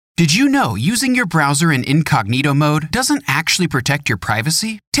Did you know using your browser in incognito mode doesn't actually protect your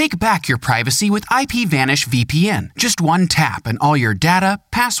privacy? Take back your privacy with IPVanish VPN. Just one tap and all your data,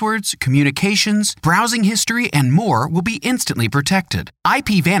 passwords, communications, browsing history, and more will be instantly protected.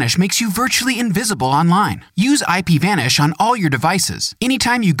 IPVanish makes you virtually invisible online. Use IPVanish on all your devices,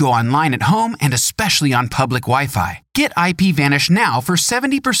 anytime you go online at home and especially on public Wi-Fi. Get IPVanish now for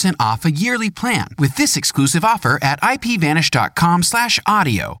 70% off a yearly plan with this exclusive offer at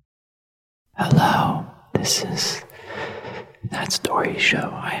ipvanish.com/audio. Hello, this is That Story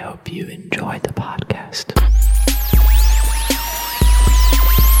Show. I hope you enjoyed the podcast.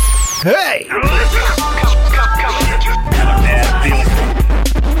 Hey!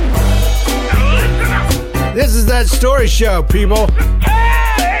 This is That Story Show, people.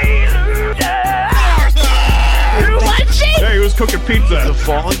 Hey, he was cooking pizza. The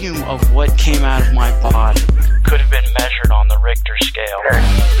volume of what came out of my body could have been measured on the Richter scale.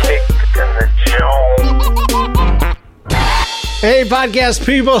 Hey, podcast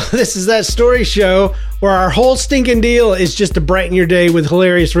people. This is That Story Show, where our whole stinking deal is just to brighten your day with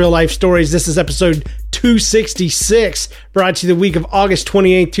hilarious real-life stories. This is episode 266, brought to you the week of August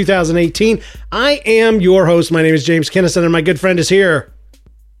 28th, 2018. I am your host. My name is James Kennison, and my good friend is here.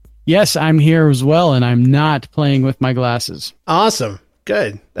 Yes, I'm here as well, and I'm not playing with my glasses. Awesome.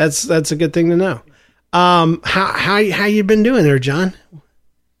 Good. That's a good thing to know. How you been doing there, John?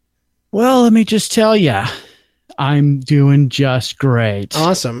 Well, let me just tell you, I'm doing just great.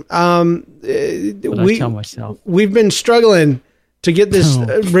 Awesome. I tell myself. We've been struggling to get this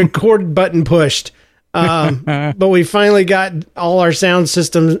record button pushed, but we finally got all our sound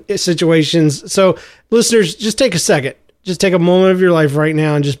system situations. So, listeners, just take a second. Just take a moment of your life right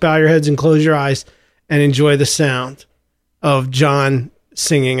now and just bow your heads and close your eyes and enjoy the sound of John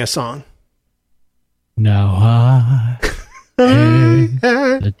singing a song. Now I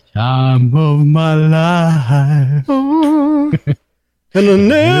had the time of my life. And I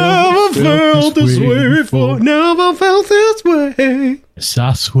never felt this way before. Never felt this way. Yes,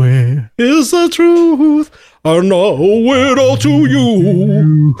 I swear. It's the truth. I know it all to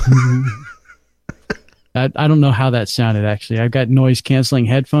you. I don't know how that sounded, actually. I've got noise-canceling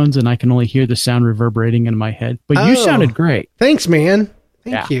headphones, and I can only hear the sound reverberating in my head. But you sounded great. Thanks, man.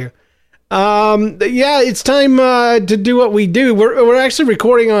 Thank you. Yeah, it's time to do what we do. We're actually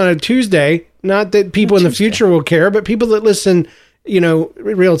recording on a Tuesday. Not that people in the future will care, but people that listen,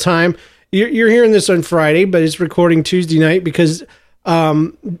 real time. You're hearing this on Friday, but it's recording Tuesday night because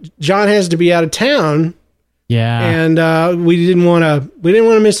John has to be out of town. Yeah, and we didn't want to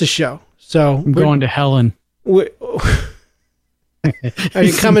miss the show. So I'm going to Helen. Are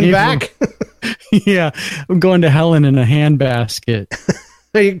you coming back? Yeah, I'm going to Helen in a handbasket.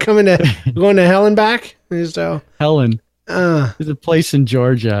 Are you going to Helen back? So Helen, there's a place in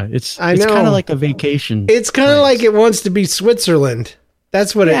Georgia. It's kind of like a vacation. It's kind of like it wants to be Switzerland.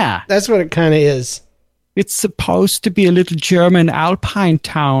 That's what it kind of is. It's supposed to be a little German Alpine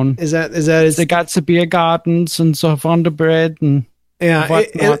town. Is that? They got the beer gardens and so bread and. Yeah,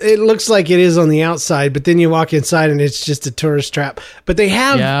 it looks like it is on the outside, but then you walk inside and it's just a tourist trap. But they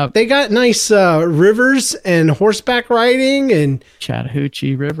got nice rivers and horseback riding and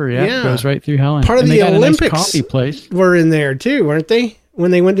Chattahoochee River. Yeah, it goes right through Helen. Part of the Olympics coffee place were in there too, weren't they?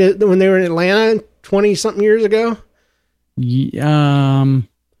 When they were in Atlanta 20-something years ago. I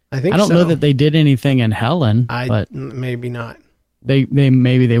think I don't know that they did anything in Helen, but maybe not. They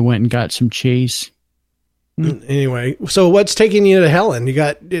went and got some cheese. Anyway, so what's taking you to Helen? You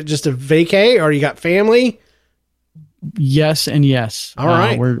got just a vacay, or you got family? Yes and yes. All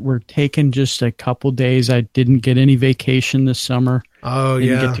right. We're taking just a couple days. I didn't get any vacation this summer. Oh,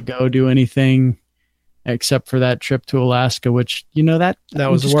 didn't get to go do anything except for that trip to Alaska, which that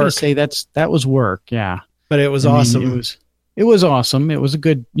was work. Say that was work. Yeah, but it was awesome. It was awesome. It was a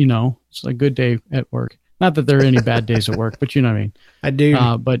good it's a good day at work. Not that there are any bad days at work, but you know what I mean. I do.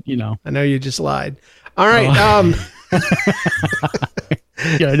 But I know you just lied. All right.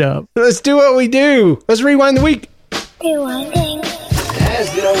 Shut up. Let's do what we do. Let's rewind the week. Rewinding.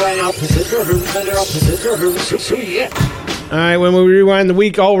 All right. When we rewind the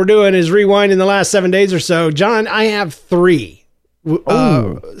week, all we're doing is rewinding the last 7 days or so. John, I have 3.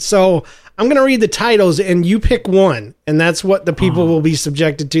 So I'm going to read the titles and you pick one. And that's what the people will be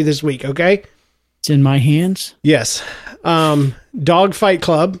subjected to this week. Okay. It's in my hands. Yes. Dog Fight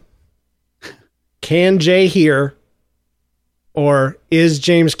Club. Can Jay hear? Or is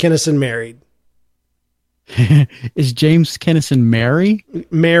James Kennison married? Is James Kennison married?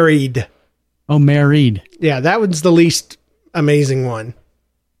 Married. Oh, married. Yeah, that one's the least amazing one.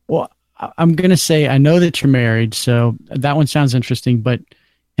 Well, I'm going to say I know that you're married, so that one sounds interesting, but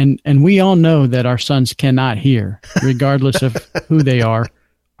And we all know that our sons cannot hear, regardless of who they are.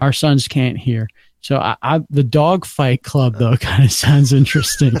 Our sons can't hear. So the dog fight club, though, kind of sounds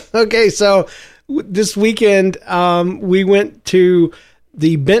interesting. Okay, so this weekend we went to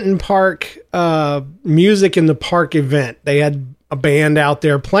the Benton Park Music in the Park event. They had a band out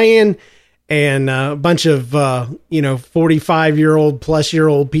there playing, and a bunch of 45-year-old plus year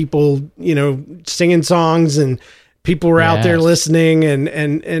old people, singing songs, and people were out there listening, and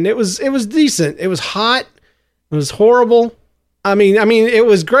it was decent. It was hot. It was horrible. I mean, it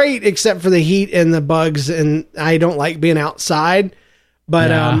was great except for the heat and the bugs, and I don't like being outside.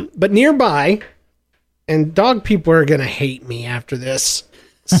 But nearby, and dog people are gonna hate me after this.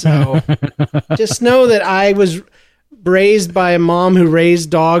 So just know that I was raised by a mom who raised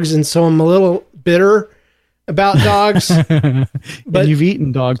dogs, and so I'm a little bitter about dogs. But you've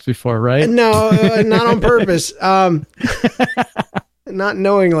eaten dogs before, right? No, not on purpose. Not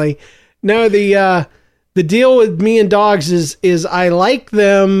knowingly. No, the deal with me and dogs is I like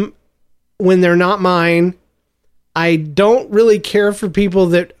them when they're not mine. I don't really care for people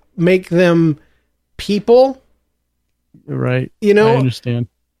that make them people. Right. I understand.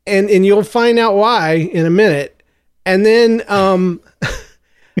 And you'll find out why in a minute. And then,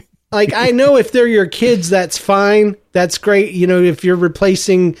 like, I know if they're your kids, that's fine. That's great. If you're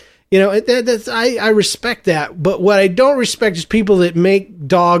replacing, I respect that. But what I don't respect is people that make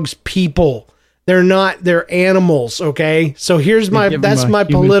dogs people. They're animals. Okay. So that's my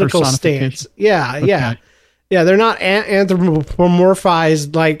political stance. Yeah. Okay. Yeah. Yeah. They're not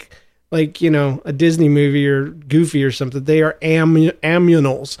anthropomorphized like a Disney movie or Goofy or something. They are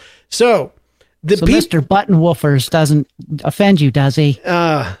ammunals. So Mr. Buttonwoofers doesn't offend you, does he?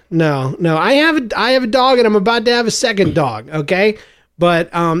 No. I have a dog, and I'm about to have a second dog. Okay. But,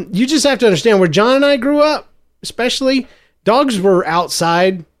 you just have to understand where John and I grew up, especially dogs were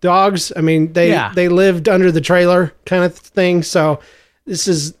outside dogs. I mean, they lived under the trailer kind of thing. So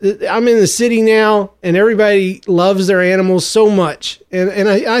I'm in the city now, and everybody loves their animals so much. And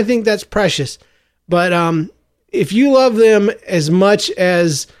I think that's precious. But, if you love them as much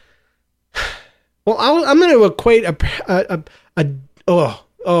as, well, I'm going to equate I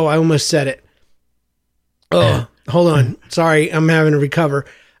almost said it. Oh, hold on. Sorry. I'm having to recover.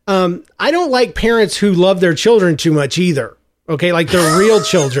 I don't like parents who love their children too much either. Okay. Like they're real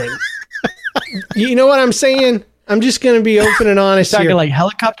children. You know what I'm saying? I'm just going to be open and honest here. Talking like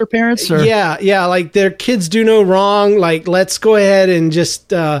helicopter parents? Or? Yeah. Like their kids do no wrong. Like, let's go ahead and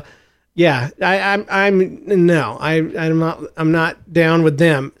just, I'm not down with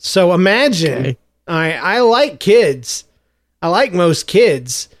them. So imagine, okay. I like kids. I like most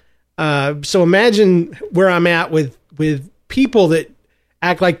kids. So imagine where I'm at with people that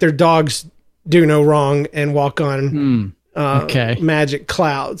act like their dogs do no wrong and walk on magic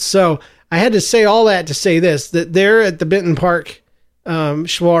clouds. So I had to say all that to say this, that there at the Benton Park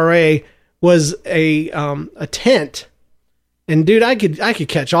soiree was a tent. And dude, I could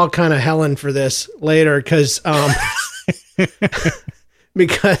catch all kind of Helen for this later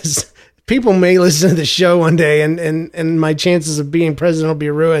because people may listen to the show one day and my chances of being president will be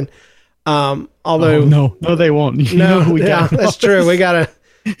ruined. Although no, they won't. That's true. We got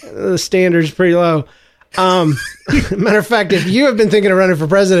the standards pretty low. Matter of fact, if you have been thinking of running for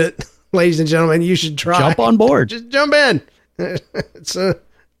president, ladies and gentlemen, you should try. Jump on board. Just jump in. It's a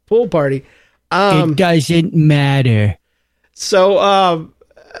pool party. It doesn't matter. So,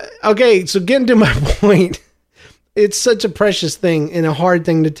 okay. So getting to my point, it's such a precious thing and a hard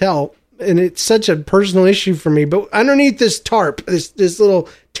thing to tell. And it's such a personal issue for me. But underneath this tarp, this little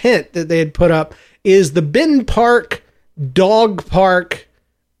tent that they had put up is the Benton Park Dog Park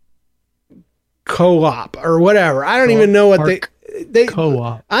Co-op or whatever. I don't even know what they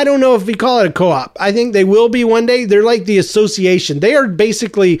co-op. I don't know if we call it a co-op. I think they will be one day. They're like the association. They are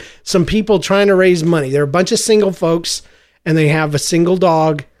basically some people trying to raise money. They're a bunch of single folks, and they have a single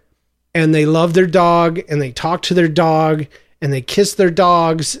dog, and they love their dog, and they talk to their dog, and they kiss their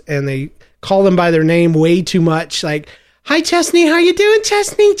dogs, and they call them by their name way too much. Like, hi, Chesney. How you doing,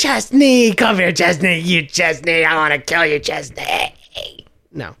 Chesney? Chesney. Come here, Chesney. You, Chesney. I want to kill you, Chesney.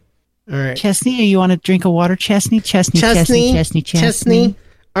 No. All right. Chesney, you want a drink of water? Chesney.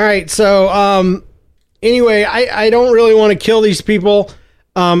 All right. So, anyway, I don't really want to kill these people.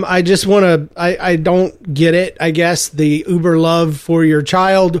 I just want to, I don't get it, I guess, the uber love for your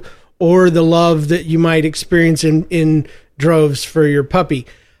child or the love that you might experience in droves for your puppy.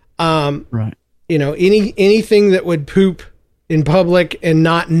 Right. Anything that would poop in public and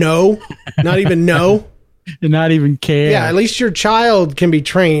not even know. And not even care. Yeah, at least your child can be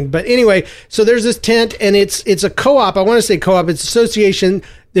trained. But anyway, so there's this tent, and it's a co-op. I want to say co-op. It's association.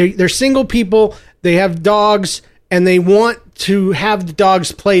 They're single people. They have dogs, and they want to have the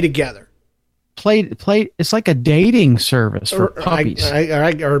dogs play together. Play. It's like a dating service for puppies.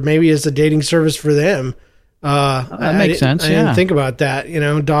 Or maybe it's a dating service for them. That makes sense. I didn't think about that.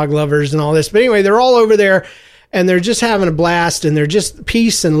 Dog lovers and all this. But anyway, they're all over there, and they're just having a blast, and they're just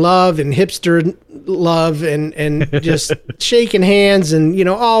peace and love and hipster love and just shaking hands, and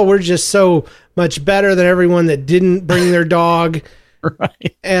we're just so much better than everyone that didn't bring their dog.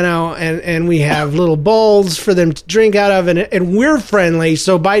 Right. And we have little bowls for them to drink out of, and we're friendly.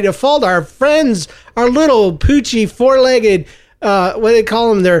 So by default, our friends are little poochy, four-legged, what do they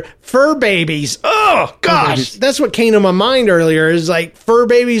call them? They're fur babies. Oh gosh, that's what came to my mind earlier. Is like fur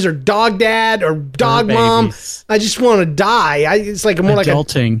babies or dog dad or dog mom. I just want to die. It's like more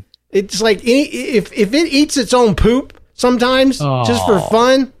adulting. Like it's like if it eats its own poop sometimes just for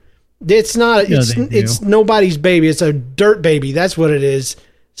fun. It's not. It's nobody's baby. It's a dirt baby. That's what it is.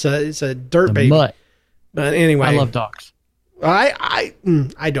 So it's a dirt baby. Mutt. But anyway, I love dogs. I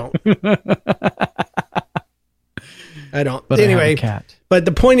don't. I don't. But anyway, I have a cat. But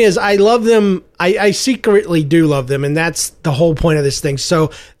the point is, I love them. I secretly do love them, and that's the whole point of this thing. So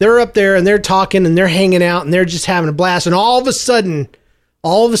they're up there and they're talking and they're hanging out and they're just having a blast. And all of a sudden,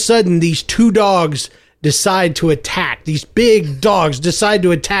 these two dogs decide to attack. These big dogs decide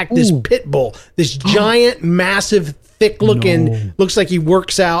to attack this pit bull, this giant, massive, thick-looking, looks like he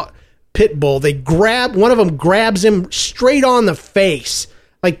works out pit bull. One of them grabs him straight on the face,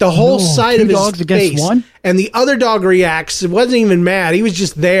 like the whole side of his face. One? And the other dog reacts. It wasn't even mad. He was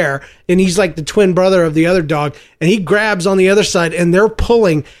just there, and he's like the twin brother of the other dog, and he grabs on the other side, and they're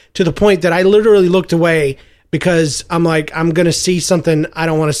pulling to the point that I literally looked away because I'm like, I'm going to see something I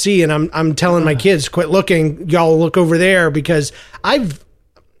don't want to see. And I'm telling my kids, quit looking, y'all look over there, because I've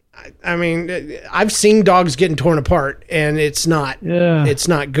seen dogs getting torn apart, and it's not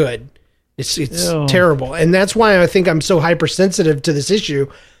good. It's terrible. And that's why I think I'm so hypersensitive to this issue,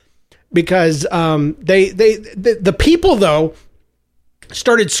 because the people though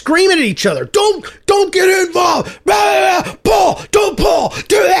started screaming at each other. Don't get involved. Pull, don't pull.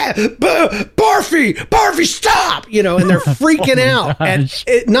 Do that. Barfy, stop. And they're freaking out. And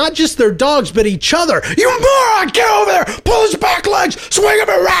not just their dogs, but each other. You moron, get over there. Pull his back legs. Swing him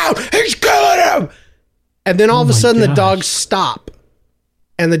around. He's killing him. And then all of a sudden the dogs stop.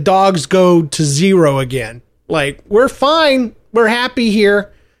 And the dogs go to zero again. Like, we're fine. We're happy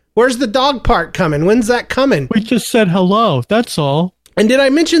here. Where's the dog park coming? When's that coming? We just said hello. That's all. And did I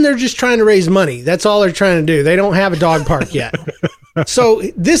mention they're just trying to raise money? That's all they're trying to do. They don't have a dog park yet. So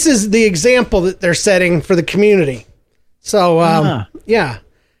this is the example that they're setting for the community. So, yeah.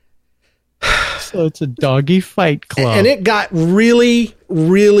 So it's a doggy fight club. And it got really,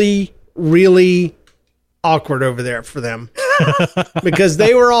 really, really awkward over there for them. Because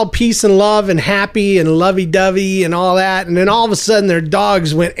they were all peace and love and happy and lovey-dovey and all that. And then all of a sudden their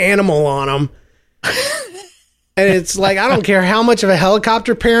dogs went animal on them. And it's like, I don't care how much of a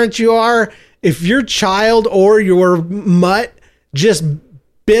helicopter parent you are, if your child or your mutt just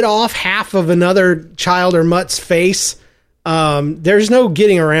bit off half of another child or mutt's face, there's no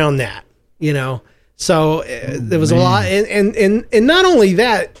getting around that, So there was a lot. And not only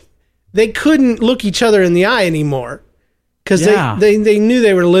that, they couldn't look each other in the eye anymore, because they knew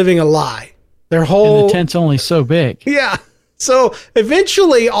they were living a lie. Their whole... And the tent's only so big. Yeah. So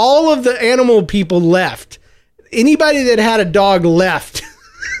eventually all of the animal people left. Anybody that had a dog left.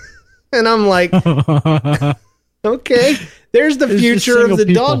 And I'm like, okay, there's the future of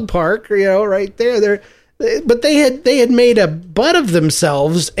the dog park, right there. But they had made a butt of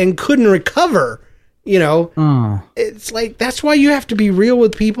themselves and couldn't recover, It's like, that's why you have to be real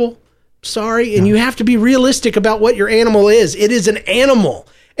with people. Sorry. And you have to be realistic about what your animal is. It is an animal.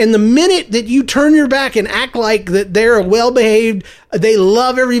 And the minute that you turn your back and act like that they're well-behaved, they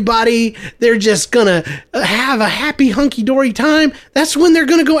love everybody, they're just going to have a happy, hunky-dory time, that's when they're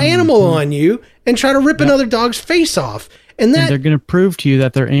going to go animal on you and try to rip another dog's face off. And they're going to prove to you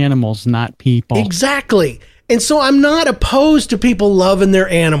that they're animals, not people. Exactly. And so I'm not opposed to people loving their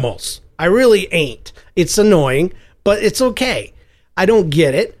animals. I really ain't. It's annoying, but it's okay. I don't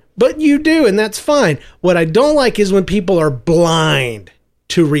get it, but you do, and that's fine. What I don't like is when people are blind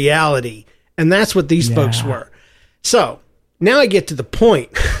to reality, and that's what these folks were. So now I get to the point.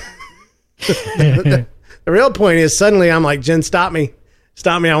 The real point is, suddenly I'm like, Jen, stop me.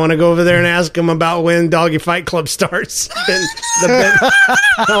 I want to go over there and ask him about when Doggy Fight Club starts. I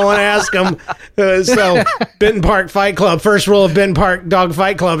want to ask him. So Benton Park Fight Club. First rule of Benton Park Dog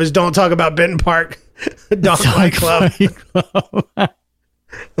Fight Club is don't talk about Benton Park Dog Fight Club.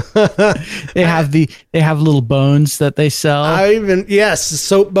 They have little bones that they sell. Yes,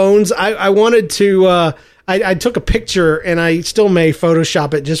 soap bones. I wanted to. I took a picture, and I still may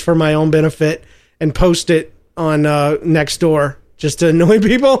Photoshop it just for my own benefit and post it on Nextdoor just to annoy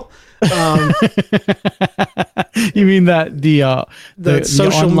people. You mean that the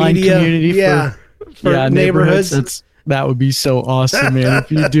social online media community for neighborhoods? That would be so awesome, man,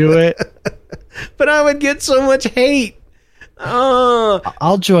 if you do it. But I would get so much hate.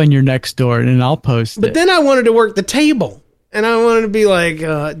 I'll join your Nextdoor and I'll post it. But then I wanted to work the table. And I wanted to be like,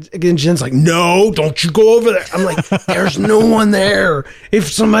 again, Jen's like, no, don't you go over there. I'm like, there's no one there. If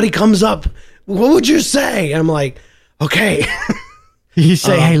somebody comes up, what would you say? I'm like, okay. You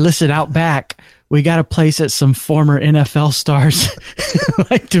say, hey, listen, out back, we got a place that some former NFL stars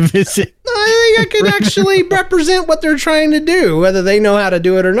like to visit. I think I can actually represent what they're trying to do, whether they know how to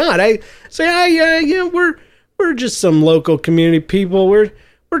do it or not. I say, we're just some local community people. We're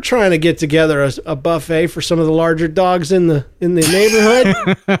trying to get together a buffet for some of the larger dogs in the neighborhood.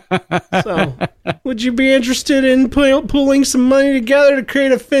 So, would you be interested in pooling some money together to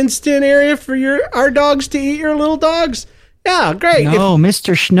create a fenced-in area for our dogs to eat your little dogs? Yeah, great. No,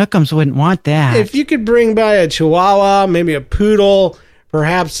 Mr. Schnookums wouldn't want that. If you could bring by a Chihuahua, maybe a poodle,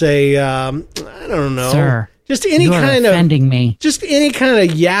 perhaps I don't know, Sir, just any you are kind offending me. just any kind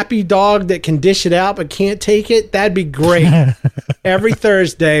of yappy dog that can dish it out but can't take it. That'd be great. Every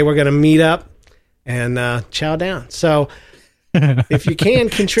Thursday we're gonna meet up and chow down. So if you can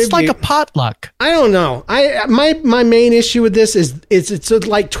contribute, It's like a potluck. I don't know. My main issue with this is it's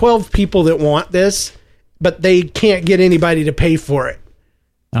like 12 people that want this, but they can't get anybody to pay for it.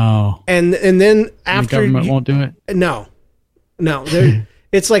 Oh, And then after the government won't do it. No.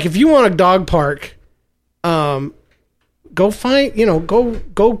 It's like if you want a dog park, go find,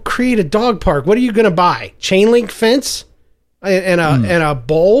 go create a dog park. What are you going to buy? Chain link fence and a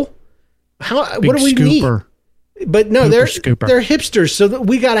bowl? What do we scooper. need? But no, they're scooper. hipsters. So that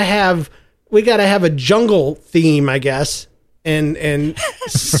we got to have a jungle theme, I guess, and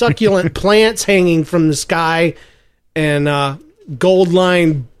succulent plants hanging from the sky and gold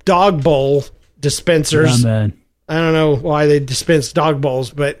line dog bowl dispensers. Yeah, man. I don't know why they dispense dog bowls,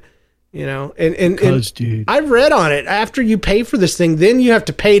 but and Dude, I've read on it. After you pay for this thing, then you have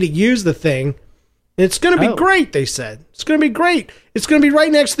to pay to use the thing. It's going to be great, they said. It's going to be great. It's going to be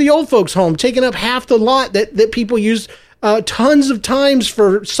right next to the old folks' home, taking up half the lot that people use tons of times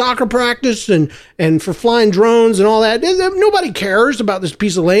for soccer practice and for flying drones and all that. Nobody cares about this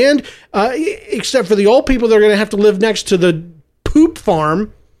piece of land, except for the old people. They're going to have to live next to the poop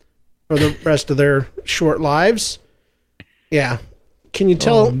farm for the rest of their short lives. Yeah. Can you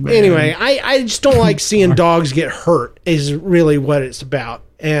tell? Anyway, I just don't like seeing dogs get hurt is really what it's about.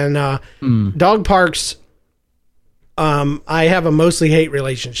 And dog parks, I have a mostly hate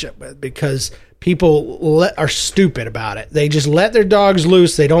relationship with because people are stupid about it. They just let their dogs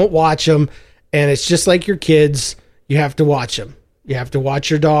loose. They don't watch them. And it's just like your kids. You have to watch them. You have to watch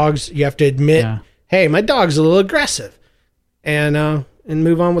your dogs. You have to admit, hey, my dog's a little aggressive and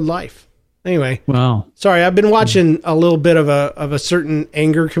move on with life. Anyway, wow. Sorry, I've been watching a little bit of a certain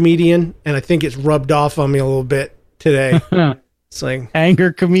anger comedian, and I think it's rubbed off on me a little bit today. It's like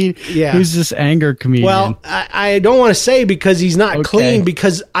anger comedian. Yeah, who's this anger comedian? Well, I don't want to say because he's not clean.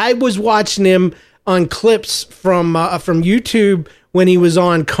 Because I was watching him on clips from YouTube when he was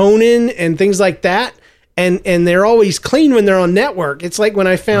on Conan and things like that. And they're always clean when they're on network. It's like when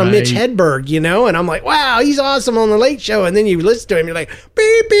I found Mitch Hedberg, and I'm like, wow, he's awesome on the Late Show. And then you listen to him, you're like,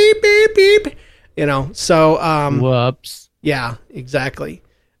 beep, beep, beep, beep. So, whoops. Yeah, exactly.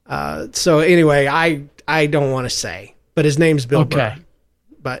 So anyway, I don't want to say, but his name's Bill Burr.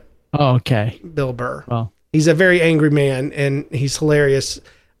 But Bill Burr. Well, he's a very angry man and he's hilarious.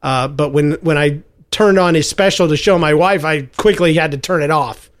 But when I turned on his special to show my wife, I quickly had to turn it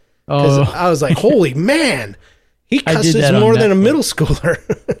off. I was like, holy man, he cusses more than a middle schooler.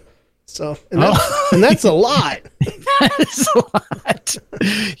 So, and that's a lot. That is a lot.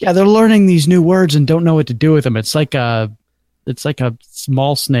 Yeah, they're learning these new words and don't know what to do with them. It's like a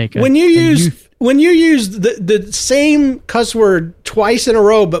small snake. When you use the same cuss word twice in a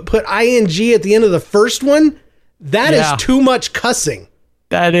row, but put ing at the end of the first one, that is too much cussing.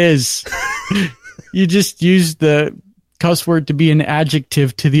 That is. You just use the cuss word to be an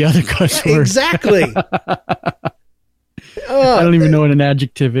adjective to the other cuss word. Exactly. I don't even know what an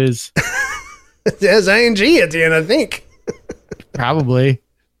adjective is. It has ing at the end, I think. Probably.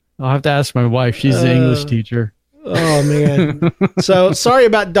 I'll have to ask my wife. She's the English teacher. Oh, man. So sorry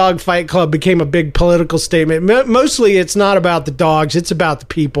about Dog Fight Club became a big political statement. Mostly it's not about the dogs. It's about the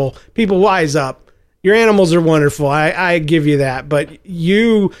people. People wise up. Your animals are wonderful. I give you that, but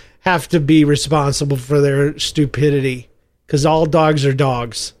you have to be responsible for their stupidity because all dogs are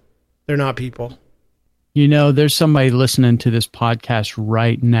dogs. They're not people. You know, there's somebody listening to this podcast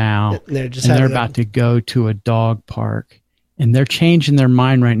right now, they're about to go to a dog park, and they're changing their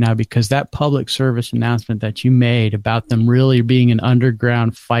mind right now because that public service announcement that you made about them really being an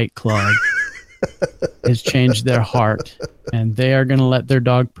underground fight club has changed their heart, and they are going to let their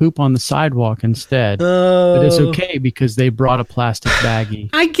dog poop on the sidewalk instead. But it's okay because they brought a plastic baggie.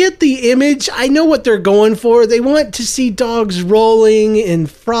 I get the image. I know what they're going for. They want to see dogs rolling and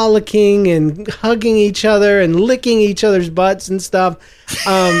frolicking and hugging each other and licking each other's butts and stuff.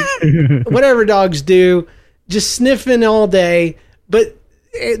 Whatever dogs do, just sniffing all day. But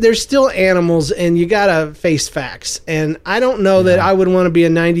there's still animals, and you gotta face facts. And I don't know that I would want to be a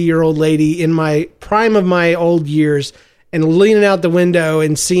 90-year-old lady in my prime of my old years and leaning out the window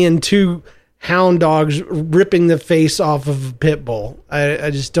and seeing two hound dogs ripping the face off of a pit bull.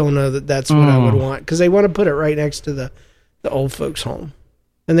 I just don't know that that's what I would want, because they want to put it right next to the old folks' home.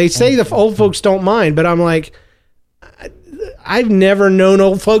 And they say the old folks don't mind, but I'm like, I've never known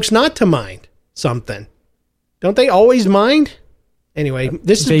old folks not to mind something. Don't they always mind? Anyway,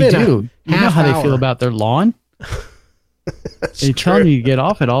 this has been do. You know how they feel about their lawn? They tell me to get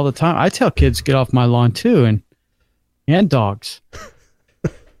off it all the time. I tell kids to get off my lawn too, and dogs.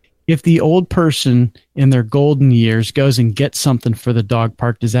 If the old person in their golden years goes and gets something for the dog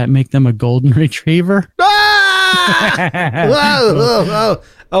park, does that make them a golden retriever? Ah! Whoa.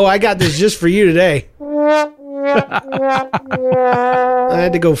 Oh, I got this just for you today. I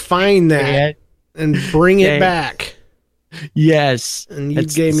had to go find that and bring it back. Yes. And you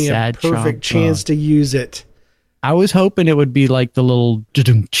gave me a perfect chance to use it. I was hoping it would be like the little,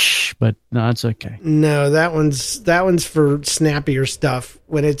 but no, it's okay. No, that one's for snappier stuff.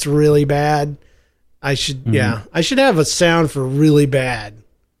 When it's really bad, I should have a sound for really bad.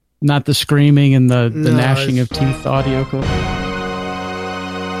 Not the screaming and the gnashing of teeth audio.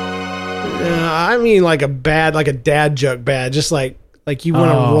 I mean like a dad joke bad, just like you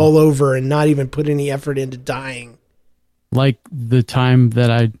want to roll over and not even put any effort into dying. Like the time that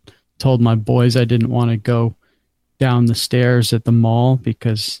I told my boys I didn't want to go down the stairs at the mall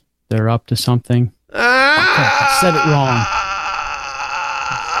because they're up to something. I said it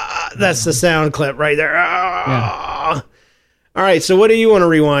wrong. That's the sound clip right there. Yeah. All right, so what do you want to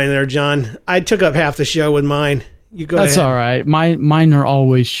rewind there, John? I took up half the show with mine. You go That's ahead. all right. Mine are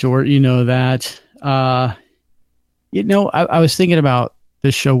always short. You know that. I was thinking about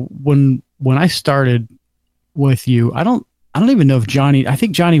this show when I started with you. I don't even know if I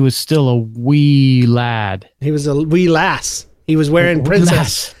think Johnny was still a wee lad. He was a wee lass. He was wearing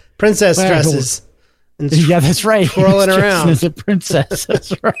princess dresses. Yeah, that's right. Twirling around as a princess.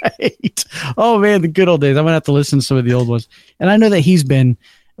 That's right. Oh man, the good old days. I'm gonna have to listen to some of the old ones. And I know that he's been,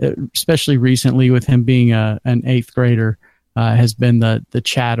 especially recently with him being an 8th grader, has been the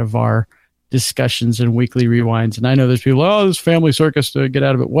chat of our discussions and weekly rewinds. And I know there's people, this family circus to get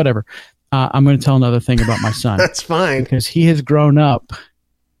out of it, whatever. I'm going to tell another thing about my son. That's fine. Because he has grown up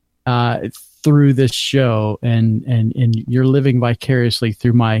through this show, and you're living vicariously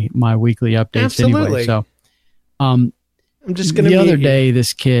through my weekly updates. Absolutely. Anyway. So I'm just going to the other day,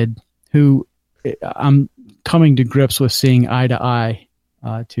 this kid who I'm coming to grips with seeing eye to eye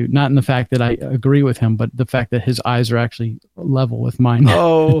to, not in the fact that I agree with him, but the fact that his eyes are actually level with mine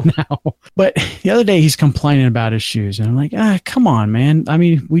now. But the other day he's complaining about his shoes, and I'm like, come on, man. I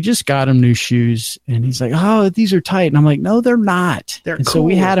mean, we just got him new shoes, and he's like, these are tight. And I'm like, no, they're not. They're and cool. So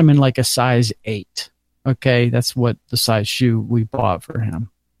we had him in like a size 8. Okay. That's what the size shoe we bought for him.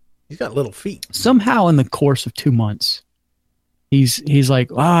 He's got little feet. Somehow in the course of 2 months, he's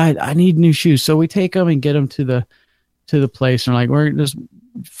like, I need new shoes. So we take him and get him to the place, and like, we're just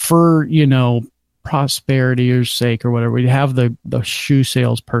for prosperity's sake or whatever, we have the shoe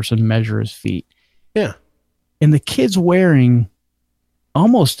salesperson measure his feet. Yeah. And the kid's wearing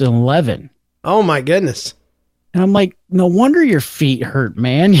almost an 11. Oh my goodness. And I'm like, no wonder your feet hurt,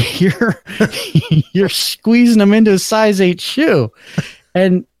 man. You're squeezing them into a size 8 shoe.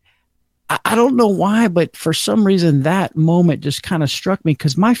 And I don't know why, but for some reason that moment just kind of struck me,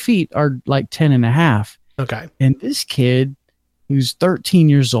 because my feet are like 10 and a half. Okay. And this kid who's 13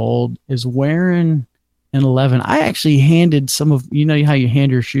 years old is wearing an 11. I actually handed some of, how you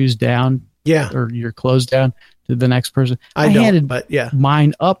hand your shoes down, or your clothes down to the next person. I handed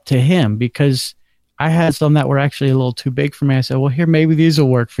mine up to him because I had some that were actually a little too big for me. I said, well, here, maybe these will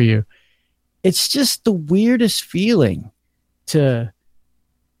work for you. It's just the weirdest feeling to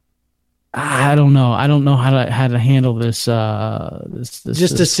I don't know. I don't know how to handle this.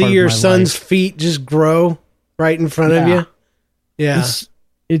 Just to see your son's feet just grow right in front of you. Yeah,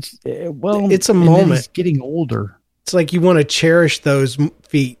 it's a moment. He's getting older. It's like you want to cherish those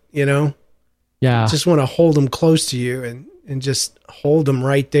feet, you know? Yeah. You just want to hold them close to you and just hold them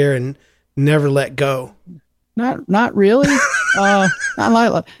right there and never let go. Not really. Not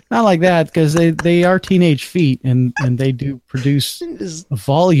like that, because they are teenage feet and they do produce a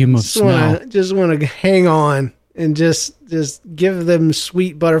volume of smell. Just want to hang on and just give them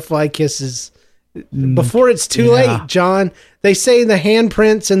sweet butterfly kisses before it's too late, John. They say the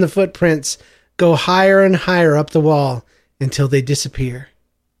handprints and the footprints go higher and higher up the wall until they disappear.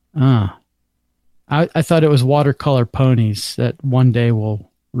 I thought it was watercolor ponies that one day will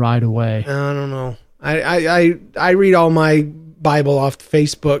ride away. I don't know. I read all my Bible off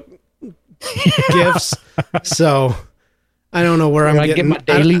Facebook gifts, so I don't know where I'm getting my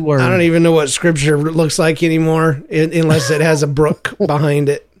daily word. I don't even know what scripture looks like anymore, unless it has a brook behind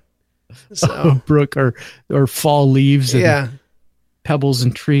it. So a brook or fall leaves and pebbles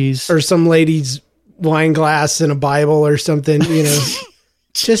and trees, or some lady's wine glass in a Bible or something. You know,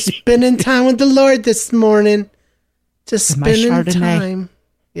 just spending time with the Lord this morning. Just spending time.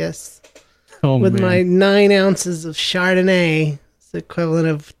 Yes. With my 9 ounces of Chardonnay, it's the equivalent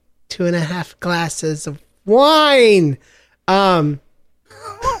of 2.5 glasses of wine. No,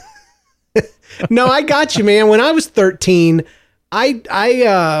 I got you, man. When I was 13,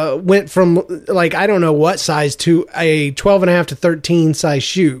 I went from like, I don't know what size to a 12.5 to 13 size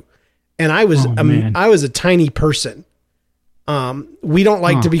shoe. And I was, I was a tiny person. We don't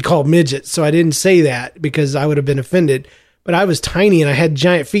like to be called midgets, so I didn't say that because I would have been offended. But I was tiny and I had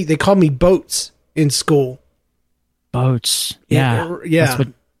giant feet. They called me Boats in school. Boats. Yeah. It's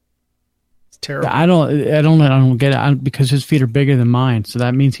terrible. I don't get it because his feet are bigger than mine. So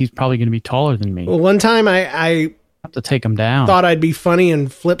that means he's probably going to be taller than me. Well, one time I have to take him down. Thought I'd be funny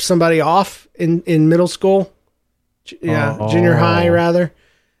and flip somebody off in middle school. Junior high rather.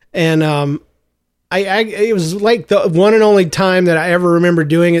 And it was like the one and only time that I ever remember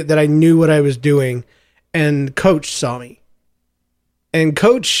doing it that I knew what I was doing. And Coach saw me. And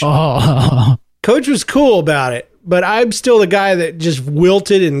Coach was cool about it, but I'm still the guy that just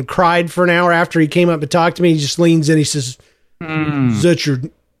wilted and cried for an hour after he came up to talk to me. He just leans in. He says, "Is that your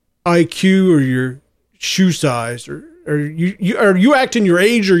IQ or your shoe size, or are you acting your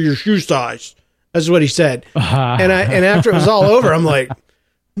age or your shoe size?" That's what he said. And after it was all over, I'm like,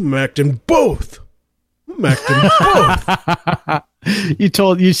 "I'm acting both.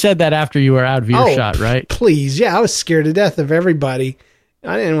 You said that after you were out of earshot, right? Please. Yeah, I was scared to death of everybody.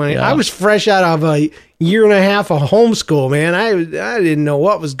 I didn't want to, I was fresh out of a year and a half of homeschool, man. I didn't know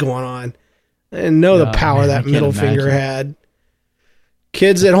what was going on. I didn't know the power that middle finger had.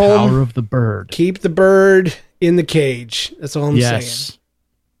 Kids at home, power of the bird. Keep the bird in the cage. That's all I'm saying.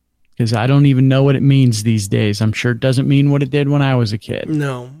 Because I don't even know what it means these days. I'm sure it doesn't mean what it did when I was a kid.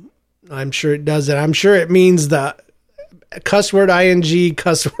 No, I'm sure it doesn't. I'm sure it means the cuss word, ing,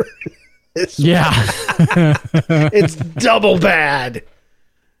 cuss word. It's double bad.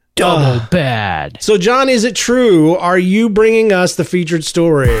 Double bad. So, John, is it true? Are you bringing us the featured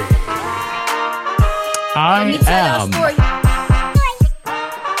story? I am.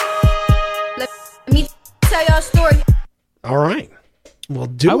 Let me tell y'all a story. All right. Well,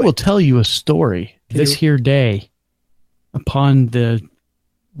 I will tell you a story this here day upon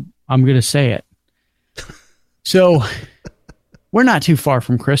I'm going to say it. So, we're not too far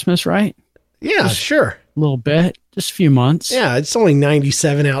from Christmas, right? Yeah, sure. A little bit. Just a few months. Yeah, it's only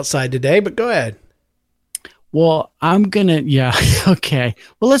 97 outside today, but go ahead. Well, I'm gonna. Yeah, okay.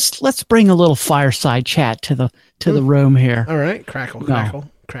 Well, let's bring a little fireside chat to the room here. All right, crackle.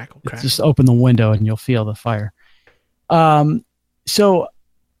 Just open the window and you'll feel the fire. So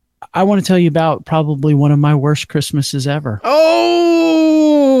I want to tell you about probably one of my worst Christmases ever.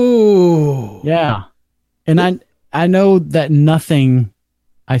 Oh, yeah, and I know that nothing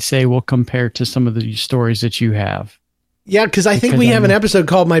I say will compare to some of the stories that you have. Yeah, because I think we have an episode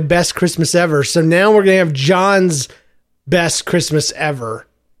called My Best Christmas Ever. So now we're going to have John's Best Christmas Ever.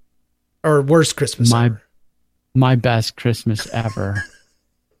 Or Worst Christmas Ever. My Best Christmas Ever.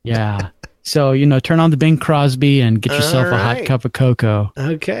 Yeah. So, turn on the Bing Crosby and get yourself a hot cup of cocoa.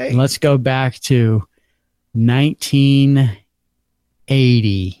 Okay. And let's go back to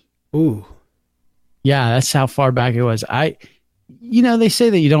 1980. Ooh. Yeah, that's how far back it was. They say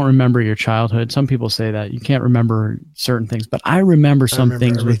that you don't remember your childhood. Some people say that you can't remember certain things, but I remember some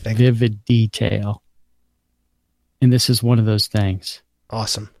things everything. With vivid detail. And this is one of those things.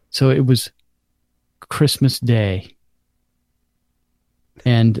 Awesome. So it was Christmas Day.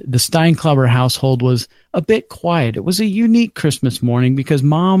 And the Steinklauber household was a bit quiet. It was a unique Christmas morning because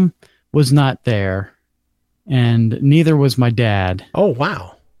Mom was not there, and neither was my dad. Oh,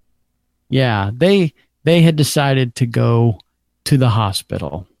 wow. Yeah, they had decided to go to the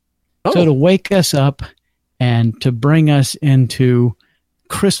hospital. Oh. So to wake us up and to bring us into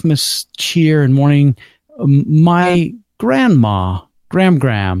Christmas cheer and morning, my grandma,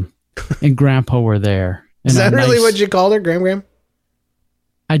 Gram, and Grandpa were there. Is that really what you called her, Gram?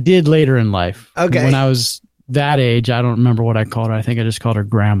 I did later in life. Okay. When I was that age, I don't remember what I called her. I think I just called her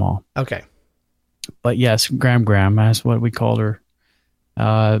Grandma. Okay. But yes, Gram, that's what we called her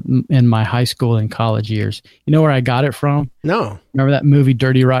in my high school and college years. You know where I got it from? No. Remember that movie,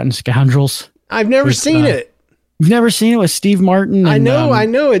 Dirty Rotten Scoundrels? I've never seen it. You've never seen it with Steve Martin? And, I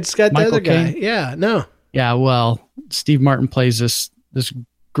know. It's got Michael the other guy. Caine? Yeah, no. Yeah, well, Steve Martin plays this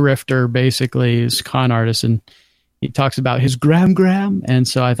grifter, basically, this con artist, and he talks about his Gram, and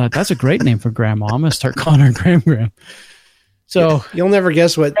so I thought, that's a great name for Grandma. I'm going to start calling her Gram. So you'll never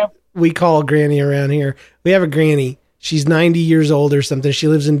guess what we call Granny around here. We have a Granny. She's 90 years old or something. She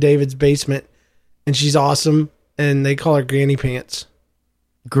lives in David's basement, and she's awesome, and they call her Granny Pants.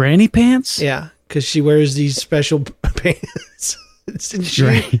 Granny Pants? Yeah, because she wears these special pants.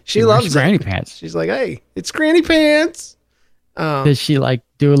 she loves Granny it. Pants. She's like, hey, it's Granny Pants. Does she like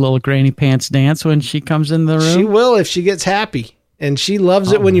do a little Granny Pants dance when she comes in the room? She will if she gets happy, and she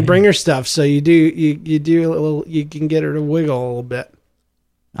loves it when you bring her stuff. So you do a little. You can get her to wiggle a little bit.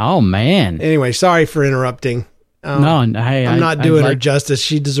 Oh man! Anyway, sorry for interrupting. No, hey, I'm not doing her justice.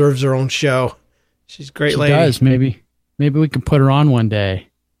 She deserves her own show. She's a great lady. She does. Maybe we can put her on one day.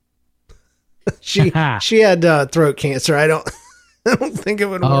 she had throat cancer. I don't think it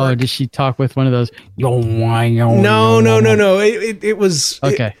would work. Oh, did she talk with one of those? No. It was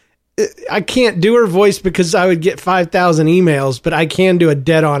okay. I can't do her voice because I would get 5,000 emails, but I can do a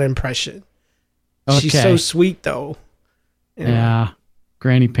dead-on impression. Okay. She's so sweet, though. Anyway. Yeah,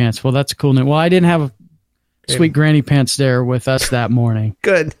 Granny Pants. Well, that's a cool name. Well, I didn't have a sweet Granny Pants there with us that morning.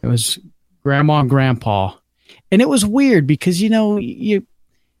 Good. It was Grandma and Grandpa, and it was weird because you're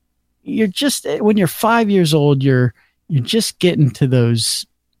just when you're 5 years old, you're just getting to those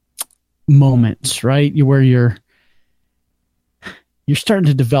moments, right? Where you're starting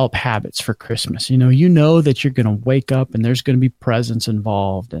to develop habits for Christmas. You know that you're going to wake up and there's going to be presents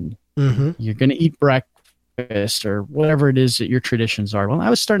involved, and you're going to eat breakfast or whatever it is that your traditions are. Well, I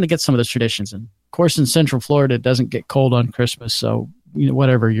was starting to get some of those traditions, and of course, in Central Florida, it doesn't get cold on Christmas, so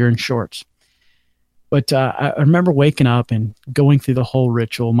whatever, you're in shorts. But I remember waking up and going through the whole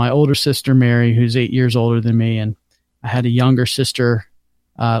ritual. My older sister, Mary, who's 8 years older than me, and I had a younger sister,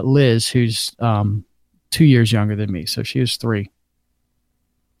 Liz, who's 2 years younger than me. So she was 3.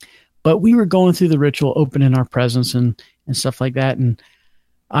 But we were going through the ritual, opening our presents and stuff like that. And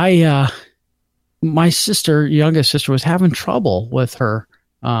my sister, youngest sister, was having trouble with her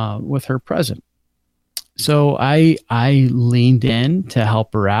present. So I leaned in to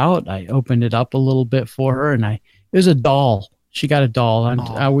help her out. I opened it up a little bit for her, and it was a doll. She got a doll,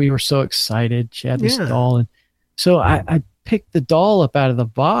 and we were so excited. She had this doll, and so I picked the doll up out of the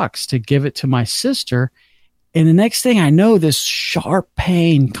box to give it to my sister, and the next thing I know, this sharp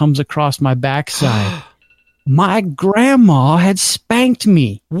pain comes across my backside. My grandma had spanked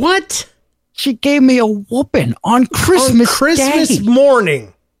me. What? She gave me a whooping on Christmas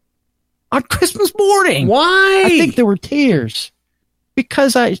morning. On Christmas morning. Why? I think there were tears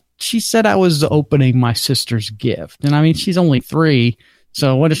because she said I was opening my sister's gift. And I mean, she's only 3.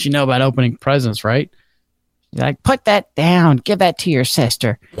 So what does she know about opening presents, right? She's like, put that down. Give that to your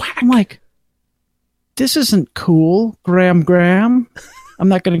sister. Whack. I'm like, this isn't cool, Gram. I'm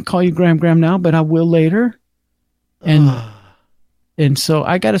not going to call you Gram now, but I will later. And so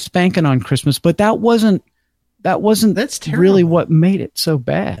I got a spanking on Christmas, but that wasn't really what made it so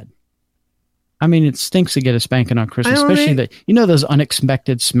bad. I mean, it stinks to get a spanking on Christmas, especially those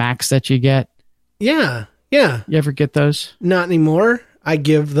unexpected smacks that you get. Yeah, yeah. You ever get those? Not anymore. I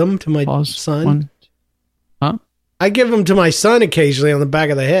give them to my son. Huh? I give them to my son occasionally on the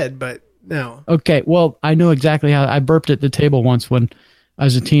back of the head, but no. Okay, well, I know exactly how. I burped at the table once when I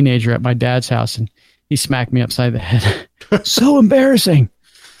was a teenager at my dad's house, and he smacked me upside the head. So embarrassing.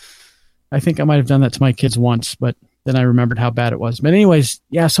 I think I might have done that to my kids once, but then I remembered how bad it was. But anyways,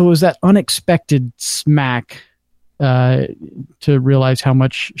 yeah, so it was that unexpected smack to realize how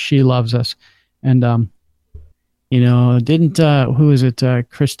much she loves us. And, who is it?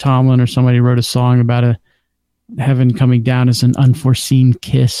 Chris Tomlin or somebody wrote a song about a heaven coming down as an unforeseen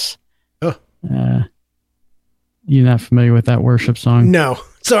kiss. Oh. You're not familiar with that worship song? No,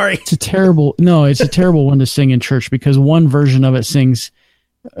 sorry. It's a terrible one to sing in church because one version of it sings,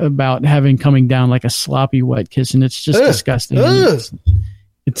 about having coming down like a sloppy wet kiss, and it's just disgusting.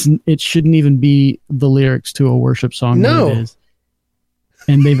 It shouldn't even be the lyrics to a worship song. No. It is.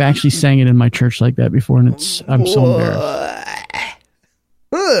 And they've actually sang it in my church like that before, and I'm so embarrassed.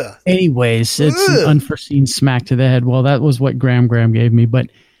 Anyways, it's an unforeseen smack to the head. Well, that was what Graham gave me, but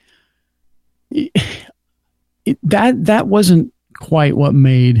that wasn't quite what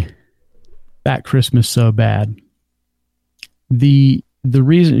made that Christmas so bad. The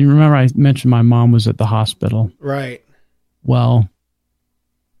reason, you remember I mentioned my mom was at the hospital. Right. Well,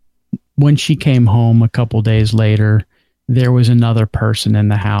 when she came home a couple days later, there was another person in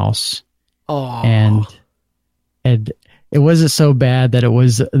the house. Oh. And it wasn't so bad that it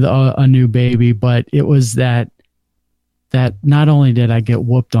was a new baby, but it was that not only did I get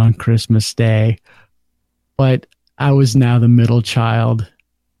whooped on Christmas Day, but I was now the middle child.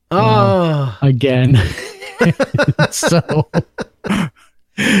 Again. So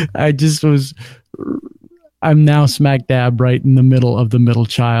I just I'm now smack dab right in the middle of the middle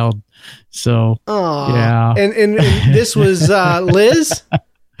child. So, yeah. And this was Liz?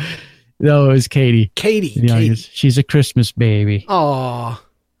 No, it was Katie. Katie. She's a Christmas baby. Oh,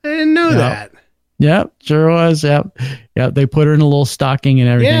 I didn't know that. Yep, sure was. Yep. They put her in a little stocking and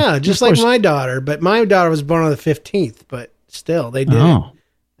everything. Yeah, just like my daughter. But my daughter was born on the 15th. But still, they did. Oh.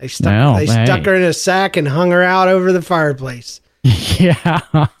 They stuck her in a sack and hung her out over the fireplace.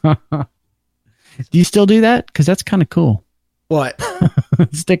 Yeah. Do you still do that? Because that's kind of cool. What?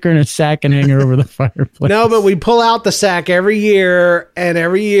 Stick her in a sack and hang her over the fireplace. No, but we pull out the sack every year, and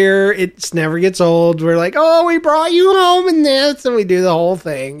every year it never gets old. We're like, oh, we brought you home in this, and we do the whole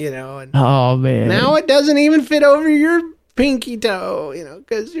thing, And oh, man. Now it doesn't even fit over your pinky toe,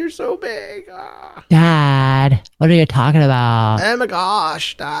 because you're so big. Dad, what are you talking about? Oh my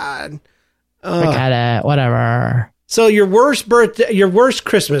gosh, Dad. Forget it. Whatever. So your worst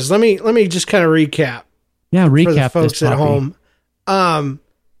Christmas. Let me just kind of recap. Yeah, recap for the folks at home.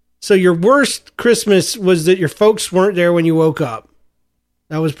 So your worst Christmas was that your folks weren't there when you woke up.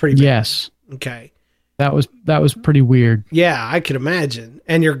 That was pretty bad. Yes. Okay. That was pretty weird. Yeah, I could imagine.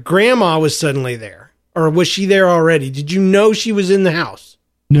 And your grandma was suddenly there. Or was she there already? Did you know she was in the house?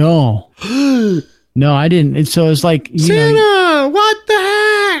 No. No, I didn't. And so it's like, Santa, what the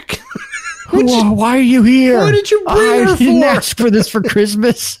heck? Why are you here? What did you bring her for? I didn't ask for this for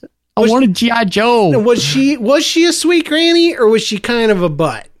Christmas. I wanted G.I. Joe. Was she a sweet granny, or was she kind of a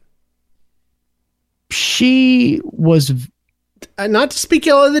butt? She was. Not to speak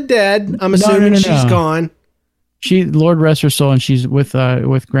ill of the dead. I'm assuming she's gone. Lord rest her soul, and she's with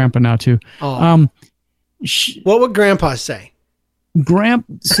Grandpa now too. Oh. What would Grandpa say?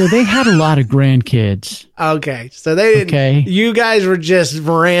 So they had a lot of grandkids. Okay, so they didn't. Okay. You guys were just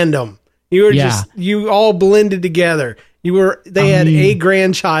random. You were you all blended together. They had a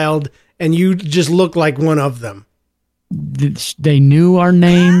grandchild, and you just looked like one of them. They knew our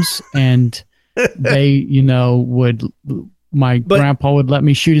names, and they, grandpa would let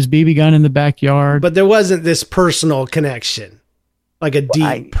me shoot his BB gun in the backyard. But there wasn't this personal connection, like a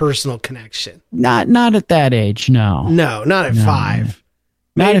deep personal connection. Not at that age, no. No, not at 5.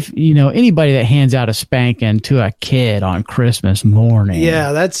 Not if, anybody that hands out a spanking to a kid on Christmas morning.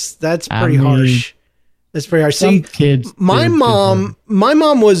 Yeah, that's pretty harsh. That's pretty harsh. Some kids. My mom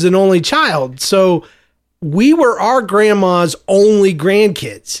was an only child, so we were our grandma's only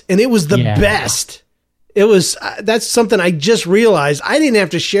grandkids, and it was the best. It was that's something I just realized. I didn't have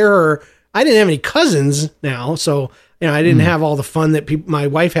to share her. I didn't have any cousins now, so I didn't have all the fun that my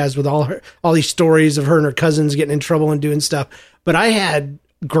wife has with all these stories of her and her cousins getting in trouble and doing stuff. But I had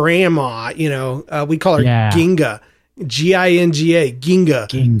grandma. We call her Ginga. Ginga.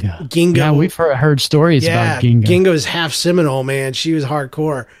 Ginga. Yeah, we've heard stories about Ginga. Ginga was half Seminole, man. She was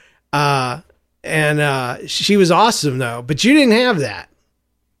hardcore. And she was awesome, though. But you didn't have that.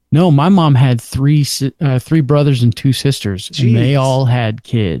 No, my mom had three brothers and 2 sisters, and they all had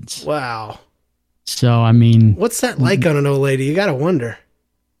kids. Wow. So, I mean... What's that like on an old lady? You got to wonder.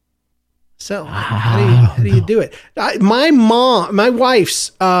 So, how do you do it? My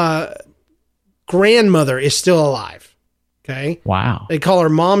wife's grandmother is still alive. Okay. Wow. They call her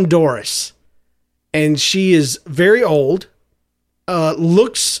Mom Doris. And she is very old,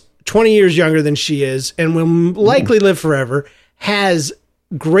 looks 20 years younger than she is, and will likely live forever, has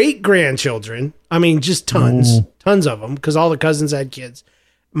great grandchildren. I mean, just tons of them, because all the cousins had kids,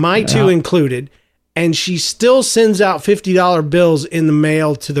 my 2 included. And she still sends out $50 bills in the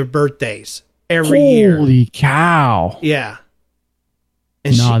mail to their birthdays every year. Holy cow. Yeah.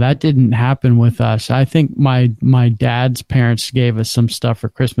 And no, that didn't happen with us. I think my dad's parents gave us some stuff for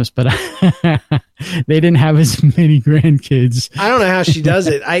Christmas, but they didn't have as many grandkids. I don't know how she does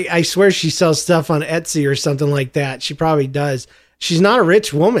it. I swear she sells stuff on Etsy or something like that. She probably does. She's not a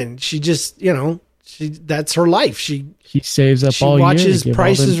rich woman. She just, that's her life. She saves up all year. She watches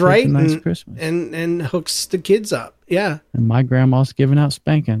Price is Right nice and hooks the kids up. Yeah. And my grandma's giving out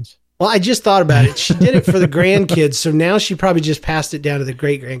spankings. Well, I just thought about it. She did it for the grandkids, so now she probably just passed it down to the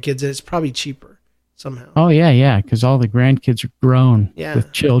great grandkids, and it's probably cheaper somehow. Oh yeah, because all the grandkids are grown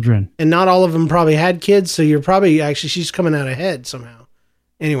with children, and not all of them probably had kids. So you're probably she's coming out ahead somehow.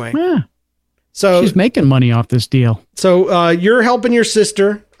 Anyway, so she's making money off this deal. So you're helping your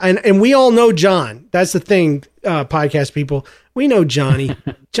sister, and we all know John. That's the thing, podcast people. We know Johnny.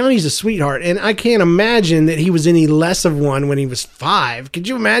 Johnny's a sweetheart, and I can't imagine that he was any less of one when he was 5. Could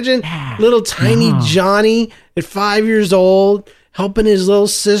you imagine little tiny Johnny at 5 years old helping his little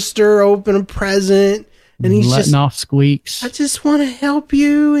sister open a present, and he's letting off squeaks. I just want to help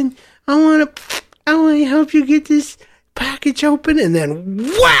you, and I want to help you get this package open, and then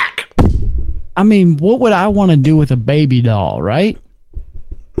whack. I mean, what would I want to do with a baby doll, right?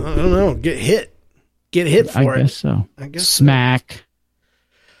 I don't know. Get hit for it. I guess so. Smack.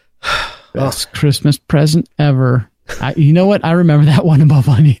 Best Christmas present ever. You know what? I remember that one above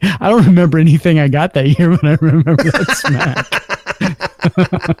honey. I don't remember anything I got that year, but I remember that smack.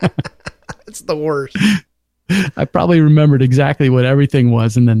 It's the worst. I probably remembered exactly what everything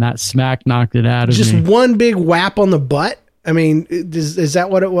was, and then that smack knocked it out of me. Just one big whap on the butt? I mean, is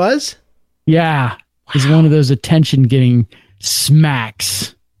that what it was? Yeah. It's one of those attention-getting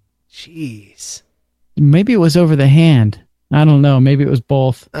smacks. Jeez. Maybe it was over the hand. I don't know. Maybe it was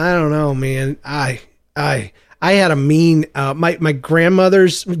both. I don't know, man. I had a mean, my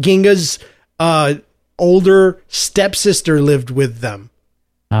grandmother's, Ginga's, older stepsister lived with them.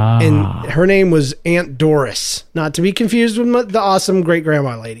 And her name was Aunt Doris, not to be confused with the awesome great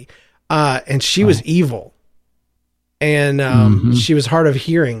grandma lady. And she was evil, and she was hard of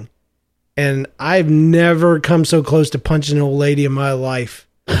hearing. And I've never come so close to punching an old lady in my life.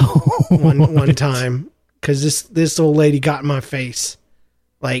 one time, because this old lady got in my face,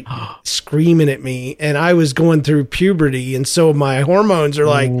 like screaming at me, and I was going through puberty, and so my hormones are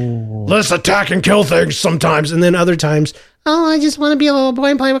like, let's attack and kill things sometimes, and then other times, I just want to be a little boy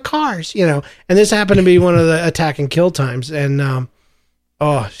and play with cars, and this happened to be one of the attack and kill times, and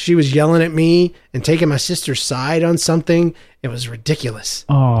she was yelling at me and taking my sister's side on something. It was ridiculous.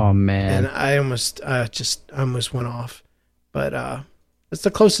 Oh man. And I almost went off, but it's the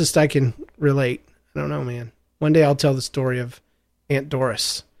closest I can relate. I don't know, man. One day I'll tell the story of Aunt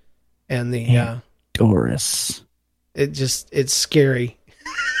Doris and the Aunt Doris. It's scary.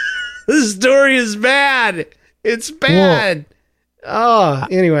 The story is bad. It's bad.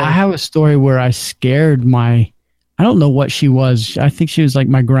 Anyway. I have a story where I scared I don't know what she was. I think she was like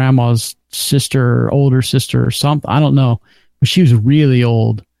my grandma's sister, or older sister or something. I don't know. But she was really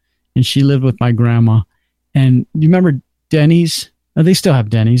old, and she lived with my grandma. And you remember Denny's? Oh, they still have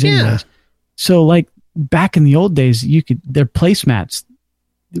Denny's anyways. Yeah. So like back in the old days, their placemats,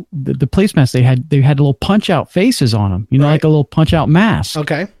 the placemats they had little punch out faces on them, like a little punch out mask.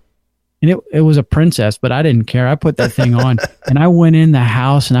 Okay. And it was a princess, but I didn't care. I put that thing on, and I went in the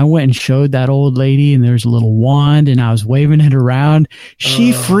house, and I went and showed that old lady, and there's a little wand, and I was waving it around.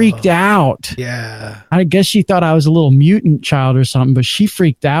 She freaked out. Yeah. I guess she thought I was a little mutant child or something, but she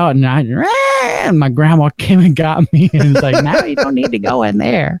freaked out, and and my grandma came and got me, and was like, now you don't need to go in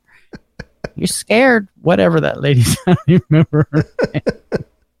there. You're scared. Whatever that lady said, I don't remember her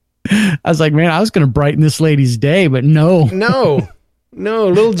name. I was like, man, I was going to brighten this lady's day, but no. No,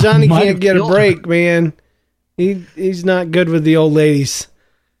 little Johnny can't get a break, man. He's not good with the old ladies.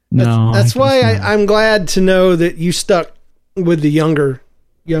 That's why I'm glad to know that you stuck with the younger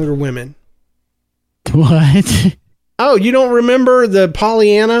women. What? Oh, you don't remember the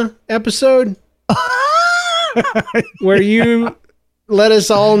Pollyanna episode? Where you let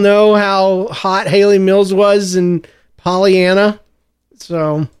us all know how hot Haley Mills was in Pollyanna?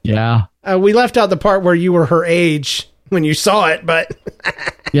 So yeah, we left out the part where you were her age when you saw it, but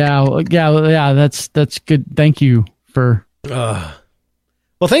yeah, that's good. Thank you for. Well,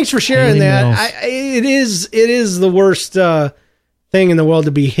 than's for sharing that. It is the worst thing in the world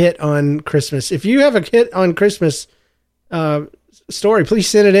to be hit on Christmas. If you have a hit on Christmas story, please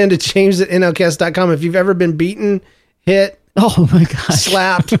send it in to james@nlcast.com. If you've ever been beaten, hit, oh my gosh,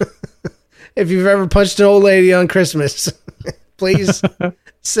 slapped, if you've ever punched an old lady on Christmas, please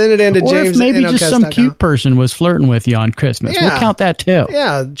send it in to or James. If maybe just some cute person was flirting with you on Christmas. Yeah. We'll count that too.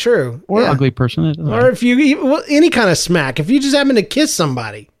 Yeah, true. Or ugly person. Or if you any kind of smack. If you just happen to kiss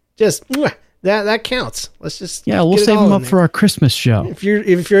somebody, just that counts. Let's just we'll save them up for our Christmas show. If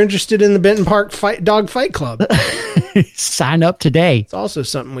you're interested in the Benton Park Dog Fight Club, sign up today. It's also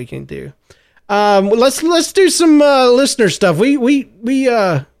something we can do. Let's do some listener stuff.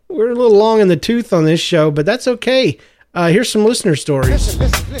 We're a little long in the tooth on this show, but that's okay. Here's some listener stories.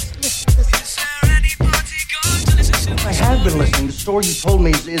 I have been listening. The story you told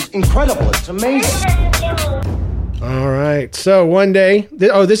me is incredible. It's amazing. All right. So one day,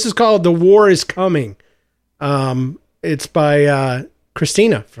 this is called "The War Is Coming." It's by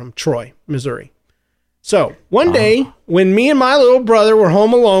Christina from Troy, Missouri. So one day, when me and my little brother were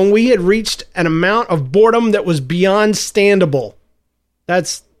home alone, we had reached an amount of boredom that was beyond standable.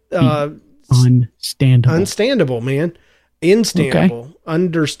 That's unstandable, man. Instandable. Okay.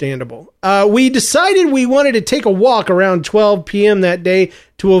 Understandable. We decided we wanted to take a walk around 12 p.m. that day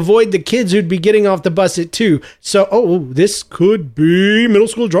to avoid the kids who'd be getting off the bus at 2. So, this could be middle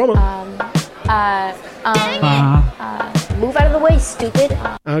school drama. Move out of the way, stupid.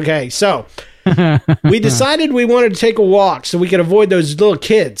 Okay, so we decided we wanted to take a walk so we could avoid those little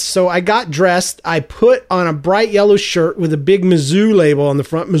kids. So I got dressed. I put on a bright yellow shirt with a big Mizzou label on the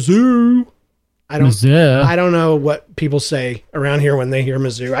front. Mizzou. I don't know what people say around here when they hear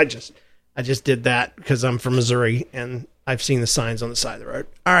Mizzou. I just did that because I'm from Missouri and I've seen the signs on the side of the road.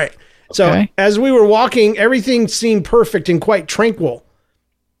 All right. So as we were walking, everything seemed perfect and quite tranquil.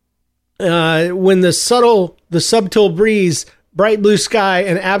 When the subtle breeze, bright blue sky,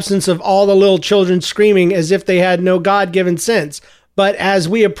 and absence of all the little children screaming as if they had no God-given sense. But as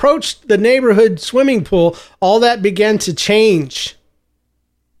we approached the neighborhood swimming pool, all that began to change.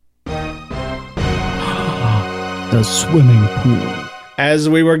 The swimming pool. As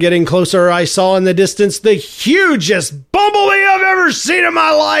we were getting closer, I saw in the distance the hugest bumblebee I've ever seen in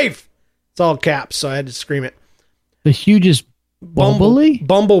my life. It's all caps, so I had to scream it. The hugest bumblebee?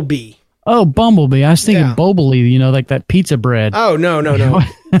 Bumblebee. Oh, bumblebee. I was thinking bobblebee, like that pizza bread. Oh, no.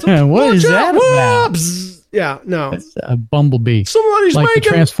 What is that about? Yeah, no. It's a bumblebee. Somebody's like making the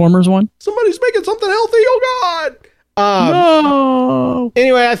Transformers one? Somebody's making something healthy. Oh, God. No.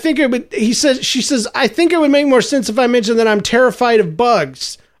 Anyway, I think it would, she says, I think it would make more sense if I mentioned that I'm terrified of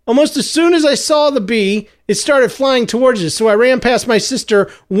bugs. Almost as soon as I saw the bee, it started flying towards us. So I ran past my sister,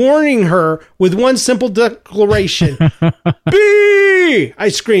 warning her with one simple declaration. Bee! I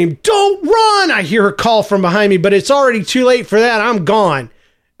screamed, don't run! I hear her call from behind me, but it's already too late for that. I'm gone.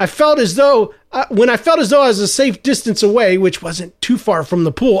 I felt as though I was a safe distance away, which wasn't too far from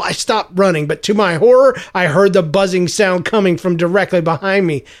the pool, I stopped running. But to my horror, I heard the buzzing sound coming from directly behind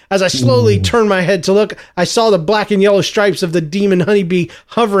me. As I slowly turned my head to look, I saw the black and yellow stripes of the demon honeybee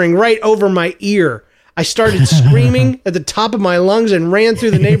hovering right over my ear. I started screaming at the top of my lungs and ran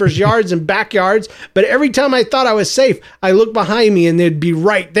through the neighbors' yards and backyards. But every time I thought I was safe, I looked behind me and they'd be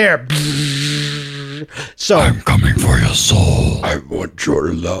right there. So I'm coming for your soul. I want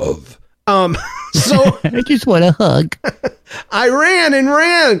your love. So I just want a hug. I ran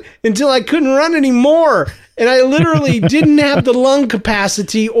until I couldn't run anymore. And I literally didn't have the lung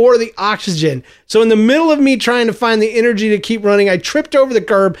capacity or the oxygen. So in the middle of me trying to find the energy to keep running, I tripped over the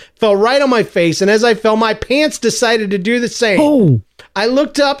curb, fell right on my face. And as I fell, my pants decided to do the same. Oh. I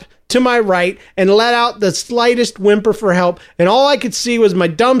looked up to my right and let out the slightest whimper for help, and all I could see was my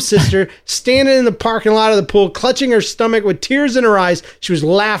dumb sister standing in the parking lot of the pool, clutching her stomach with tears in her eyes. She was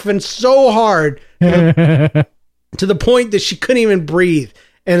laughing so hard to the point that she couldn't even breathe.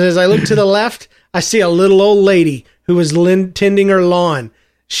 And as I looked to the left, I see a little old lady who was tending her lawn.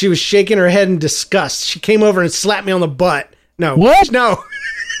 She was shaking her head in disgust. She came over and slapped me on the butt. No. What? No.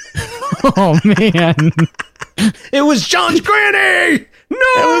 Oh, man. It was John's granny. No,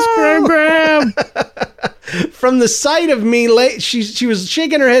 it was Graham. From the sight of me, she was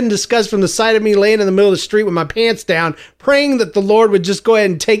shaking her head in disgust from the sight of me laying in the middle of the street with my pants down, praying that the Lord would just go ahead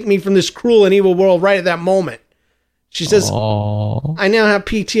and take me from this cruel and evil world right at that moment. She says, I now have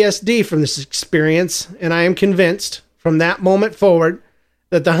PTSD from this experience, and I am convinced from that moment forward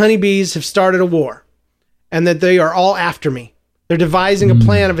that the honeybees have started a war and that they are all after me. They're devising a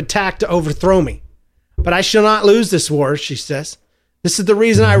plan of attack to overthrow me. But I shall not lose this war, she says. This is the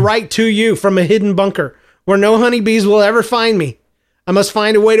reason I write to you from a hidden bunker where no honeybees will ever find me. I must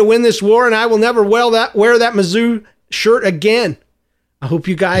find a way to win this war, and I will never wear that Mizzou shirt again. I hope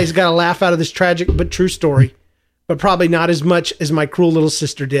you guys got a laugh out of this tragic but true story, but probably not as much as my cruel little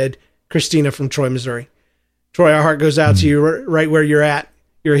sister did, Christina from Troy, Missouri. Troy, our heart goes out to you right where you're at.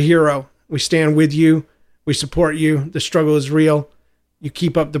 You're a hero. We stand with you. We support you. The struggle is real. You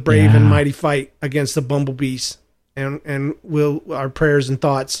keep up the brave and mighty fight against the bumblebees, and our prayers and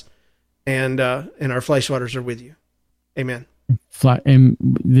thoughts and our Fleischwaters are with you. Amen.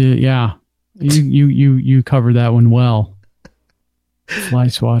 You covered that one well.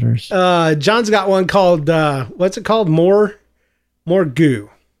 Fleischwaters. John's got one called what's it called? More goo.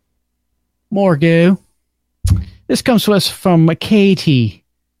 More goo. This comes to us from Katie.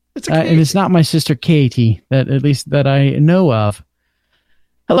 And it's not my sister Katie, at least that I know of.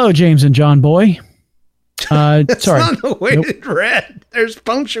 Hello, James and John Boy. That's sorry. not the way it read. There's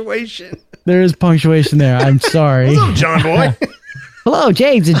punctuation. There is punctuation there. I'm sorry. Hello, John Boy. Hello,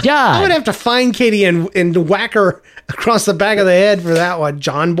 James and John. I would have to find Katie and whack her across the back of the head for that one.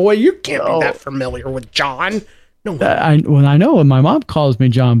 John Boy, you can't be that familiar with John. No. I know when my mom calls me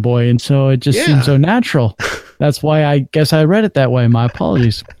John Boy, and so it just seems so natural. That's why I guess I read it that way. My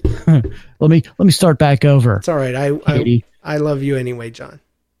apologies. Let me start back over. It's all right. I love you anyway, John.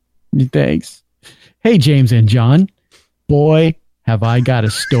 Thanks. Hey, James and John. Boy, have I got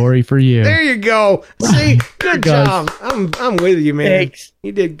a story for you. There you go. See, good job. I'm with you, man. Thanks.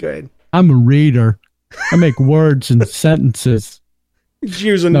 You did good. I'm a reader. I make words and sentences. He's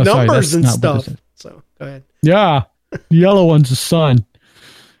using numbers and stuff. So go ahead. Yeah, the yellow one's the sun.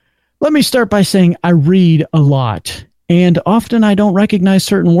 Let me start by saying I read a lot, and often I don't recognize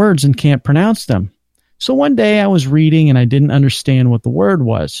certain words and can't pronounce them. So one day I was reading and I didn't understand what the word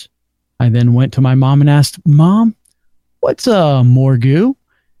was. I then went to my mom and asked, Mom, what's a morgoo?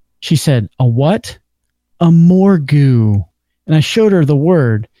 She said, a what? A morgoo. And I showed her the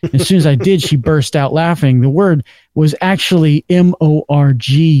word. As soon as I did, she burst out laughing. The word was actually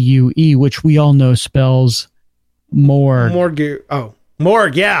M-O-R-G-U-E, which we all know spells morgue. Morgue. Oh,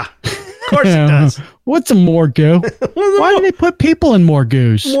 morgue, yeah. Of course it does. What's a morgoo? Why do they put people in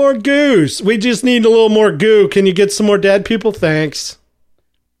morgoos? Morgoos. We just need a little more goo. Can you get some more dead people? Thanks.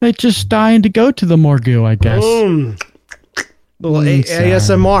 They're just dying to go to the morgoo, I guess. Little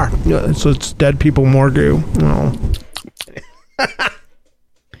ASMR. Yeah, so it's dead people morgoo. Oh.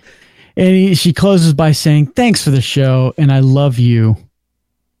 And she closes by saying, thanks for the show, and I love you.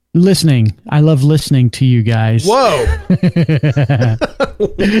 Listening. I love listening to you guys. Whoa.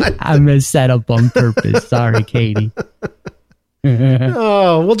 I'm a setup on purpose. Sorry, Katie.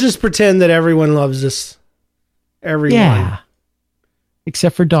 Oh, we'll just pretend that everyone loves us. Everyone. Yeah.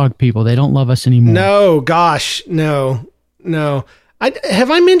 Except for dog people. They don't love us anymore. No, gosh. No.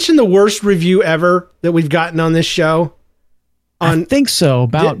 Have I mentioned the worst review ever that we've gotten on this show? I think so.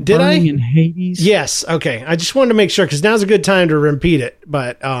 About burning in Hades. Yes. Okay. I just wanted to make sure because now's a good time to repeat it.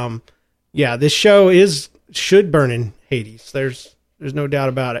 But yeah, this show should burn in Hades. There's no doubt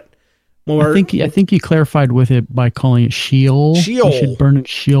about it. More. I think you clarified with it by calling it Sheol. Sheol. You should burn in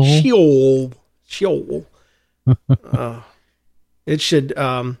Sheol. Sheol. It should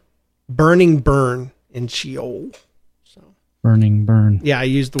burn in Sheol. So burn. Yeah, I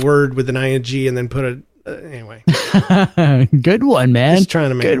used the word with an ing and then put a. Anyway, good one, man. Just trying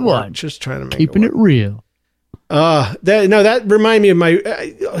to make good it one. Work. Just trying to make keeping it real. That reminded me of my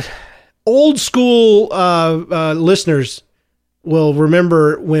old school listeners will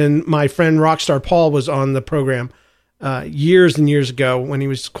remember when my friend Rockstar Paul was on the program years and years ago when he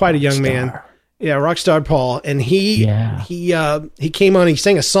was quite a young man. Yeah, Rockstar Paul, and he came on. He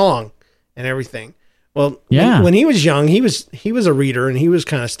sang a song and everything. Well, when he was young, he was a reader and he was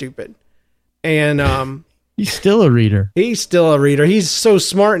kind of stupid. And he's still a reader. He's still a reader. He's so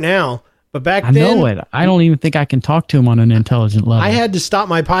smart now. But back then, I know it. I don't even think I can talk to him on an intelligent level. I had to stop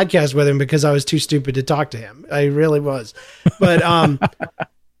my podcast with him because I was too stupid to talk to him. I really was. But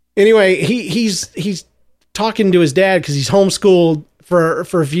anyway, he's talking to his dad because he's homeschooled for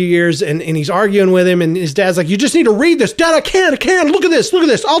a few years, and he's arguing with him, and his dad's like, "You just need to read this, Dad. I can't. Look at this.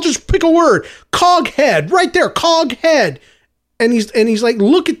 I'll just pick a word. Coghead, right there. Coghead." And he's like,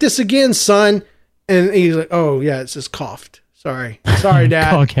 "Look at this again, son." And he's like, "Oh yeah, it says coughed. Sorry,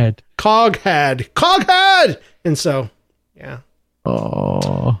 Dad." Coghead. And so, yeah.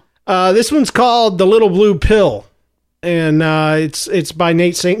 Oh. This one's called The Little Blue Pill, and it's by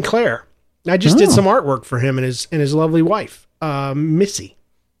Nate St. Clair. I just did some artwork for him and his lovely wife, Missy,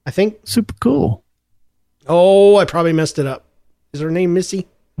 I think. Super cool. Oh, I probably messed it up. Is her name Missy?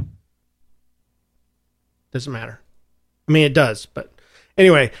 Doesn't matter. I mean, it does, but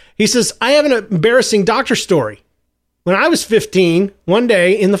anyway, he says, I have an embarrassing doctor story. When I was 15, one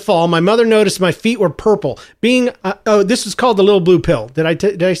day in the fall, my mother noticed my feet were purple. This is called the Little Blue Pill. Did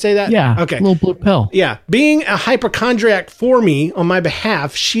I say that? Yeah. Okay. Little Blue Pill. Yeah. Being a hypochondriac for me on my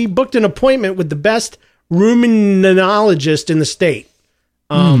behalf, she booked an appointment with the best ruminologist in the state.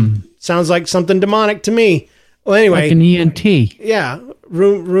 Sounds like something demonic to me. Well, anyway. Like an ENT. Yeah.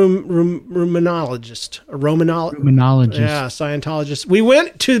 Rumenologist. A Romanologist. Yeah, Scientologist. We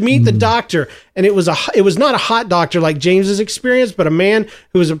went to meet the doctor, and it was not a hot doctor like James's experience, but a man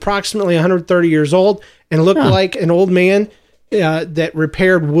who was approximately 130 years old and looked like an old man that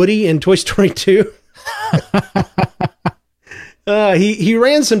repaired Woody in Toy Story 2. He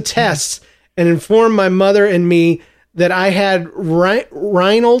ran some tests and informed my mother and me that I had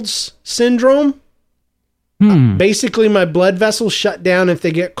Raynaud's syndrome. Basically, my blood vessels shut down if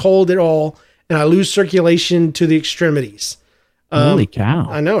they get cold at all, and I lose circulation to the extremities. Holy cow.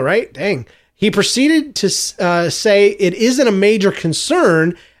 I know, right? Dang. He proceeded to say it isn't a major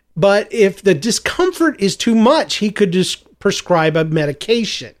concern, but if the discomfort is too much, he could just prescribe a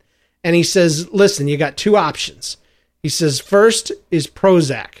medication. And he says, listen, you got two options. He says, first is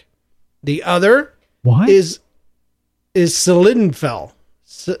Prozac. The other is Sildenafil.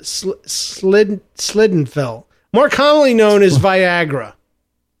 Sildenafil, more commonly known as Viagra.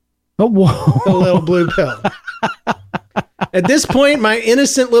 Oh, whoa. The little blue pill. At this point, my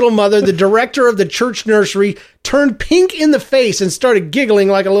innocent little mother, the director of the church nursery, turned pink in the face and started giggling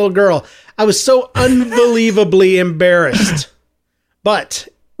like a little girl. I was so unbelievably embarrassed. But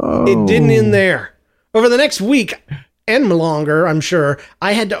it didn't end there. Over the next week, and longer, I'm sure,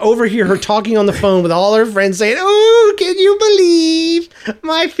 I had to overhear her talking on the phone with all her friends saying, "Oh, can you believe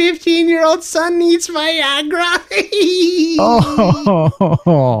my 15-year-old son needs Viagra?"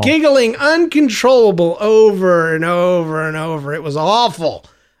 Giggling uncontrollable over and over and over. It was awful.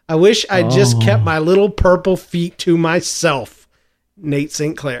 I wish I just kept my little purple feet to myself. Nate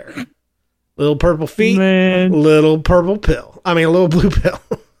St. Clair. Little purple feet, little purple pill. I mean, a little blue pill.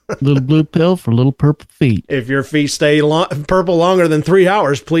 Little blue pill for little purple feet. If your feet stay purple longer than 3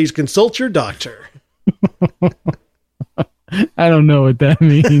 hours, please consult your doctor. I don't know what that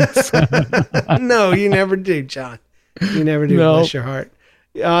means. No, you never do, John. You never do. Nope. Bless your heart.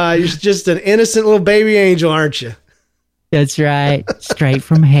 You're just an innocent little baby angel, aren't you? That's right. Straight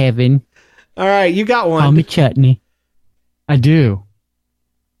from heaven. All right, you got one. Call me Chutney. I do.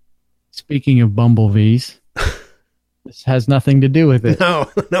 Speaking of bumblebees. This has nothing to do with it. No,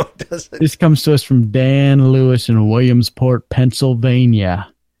 it doesn't. This comes to us from Dan Lewis in Williamsport,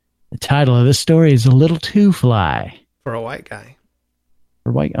 Pennsylvania. The title of this story is A Little Too Fly. For a white guy.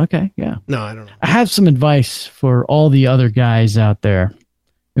 For white, okay, yeah. No, I don't know. I have some advice for all the other guys out there.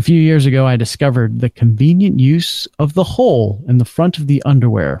 A few years ago, I discovered the convenient use of the hole in the front of the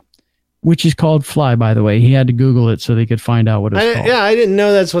underwear, which is called fly, by the way. He had to Google it so they could find out what it's called. Yeah, I didn't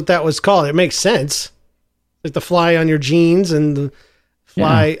know that's what that was called. It makes sense. Like the fly on your jeans and the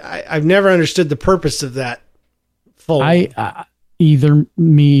fly. Yeah. I've never understood the purpose of that fold. Me either.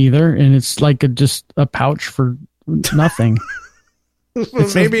 And it's like just a pouch for nothing.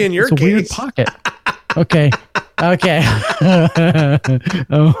 Maybe in your case. It's a weird pocket. Okay. Okay.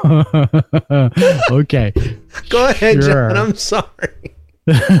 Go ahead, sure. John. I'm sorry.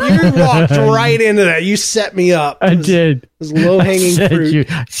 You walked right into that. You set me up. I did. It was low-hanging fruit.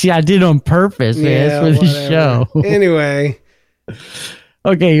 See, I did on purpose, man. Yeah, for the show. Anyway.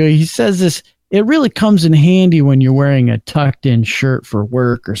 Okay, he says this. It really comes in handy when you're wearing a tucked-in shirt for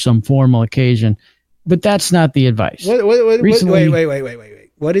work or some formal occasion, but that's not the advice. Wait.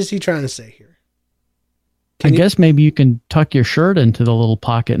 What is he trying to say here? I guess maybe you can tuck your shirt into the little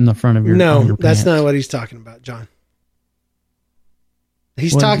pocket in the front of your underpants. That's not what he's talking about, John.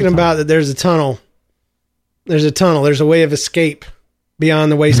 He's talking about that there's a tunnel. There's a tunnel. There's a way of escape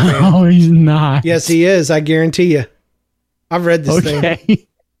beyond the waistband. No, he's not. Yes, he is. I guarantee you. I've read this thing.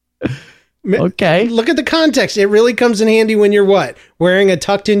 Okay. Look at the context. It really comes in handy when you're what? Wearing a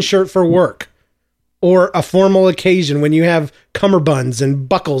tucked-in shirt for work or a formal occasion when you have cummerbunds and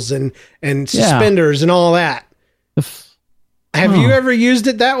buckles and suspenders and all that. Have you ever used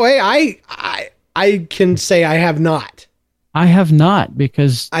it that way? I can say I have not. I have not,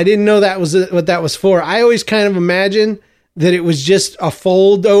 because I didn't know that was what that was for. I always kind of imagined that it was just a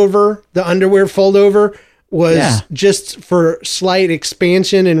fold over. The underwear fold over was just for slight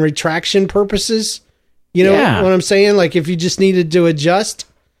expansion and retraction purposes. You know what I'm saying? Like if you just needed to adjust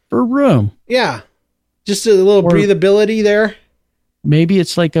for room. Yeah. Just a little breathability there. Maybe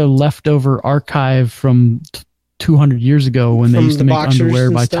it's like a leftover archive from 200 years ago when they used to make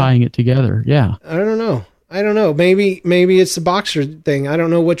underwear by tying it together. Yeah. I don't know. Maybe it's the boxer thing. I don't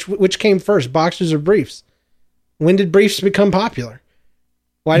know which came first, boxers or briefs. When did briefs become popular?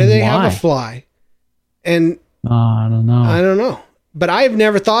 Why do they have a fly? And I don't know. But I've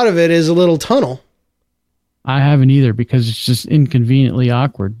never thought of it as a little tunnel. I haven't either, because it's just inconveniently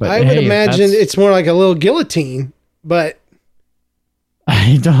awkward. But I would imagine it's more like a little guillotine. But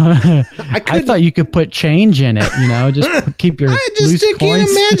I thought you could put change in it, just keep your I just can't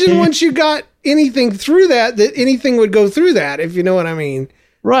imagine once you got anything through that anything would go through that, if you know what I mean.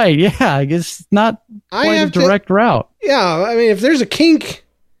 Right, yeah. I guess not quite a direct route. Yeah, I mean, if there's a kink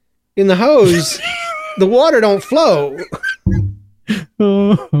in the hose, the water don't flow.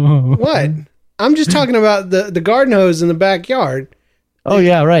 What? I'm just talking about the garden hose in the backyard. Oh,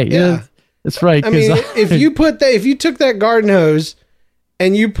 yeah, right. Yeah. That's right. I mean, if you took that garden hose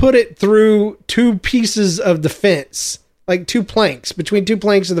and you put it through two pieces of the fence, like between two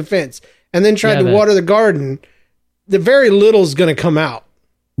planks of the fence, and then tried to water the garden, the very little is going to come out.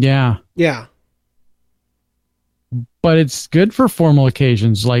 Yeah. Yeah. But it's good for formal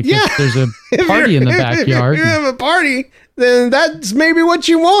occasions. Like if there's a party in the backyard. If you have a party, then that's maybe what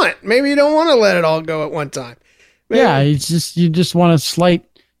you want. Maybe you don't want to let it all go at one time. Maybe. Yeah. You just want a slight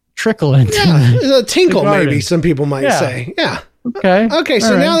trickle into a tinkle, maybe some people might say. Yeah. Okay.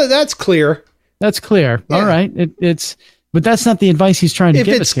 So now that's clear. That's clear. Yeah. All right. But that's not the advice he's trying to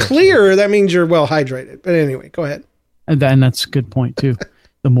give us. If it's clear, that means you're well hydrated. But anyway, go ahead. And that's a good point too.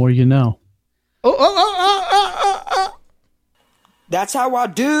 The more you know. That's how I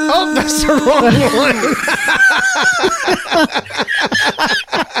do. Oh, that's the wrong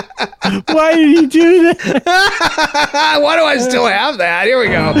one. Why did he do that? Why do I still have that? Here we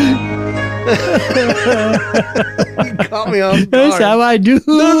go. You caught me off guard. That's how I do.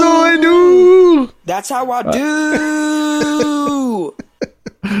 That's how I do. That's how I do.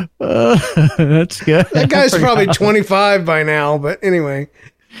 That's good. That guy's probably 25 by now, but anyway.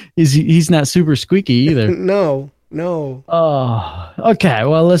 He's not super squeaky either. No. Oh, okay.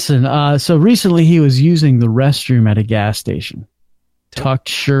 Well, listen. So recently he was using the restroom at a gas station. Tucked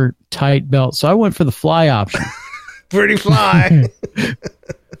shirt, tight belt. So I went for the fly option. Pretty fly.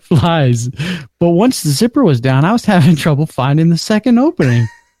 Flies. But once the zipper was down, I was having trouble finding the second opening.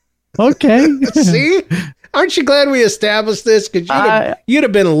 Okay. See? Aren't you glad we established this? Because you'd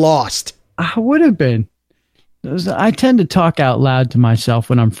have been lost. I would have been. I tend to talk out loud to myself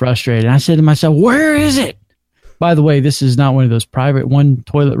when I'm frustrated. I said to myself, where is it? By the way, this is not one of those private one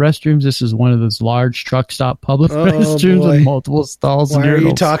toilet restrooms. This is one of those large truck stop public restrooms with multiple stalls. Why are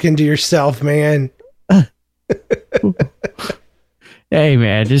you talking to yourself, man? Hey,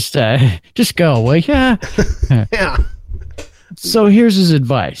 man, just go, will ya? Yeah. So here's his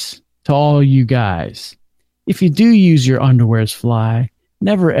advice to all you guys. If you do use your underwear as fly,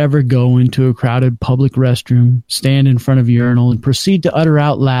 never ever go into a crowded public restroom, stand in front of a urinal, and proceed to utter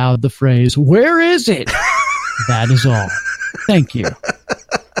out loud the phrase, where is it? That is all. Thank you.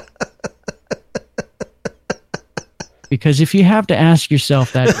 Because if you have to ask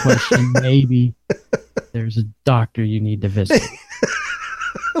yourself that question, maybe there's a doctor you need to visit.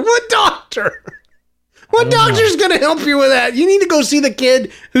 What doctor? What doctor's going to help you with that? You need to go see the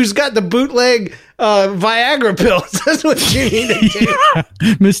kid who's got the bootleg Viagra pills. That's what you need to do.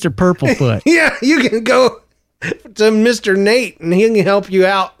 Mr. Purplefoot. Yeah, you can go to Mr. Nate and he can help you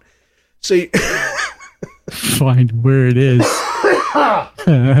out. So you find where it is. Oh,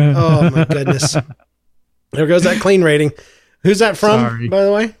 my goodness. There goes that clean rating. Who's that from, by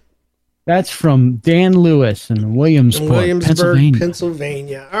the way? That's from Dan Lewis in Williamsburg,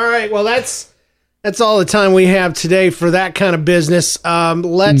 Pennsylvania. All right, well, that's all the time we have today for that kind of business.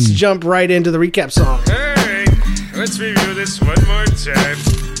 Let's jump right into the recap song. All right, let's review this one more time.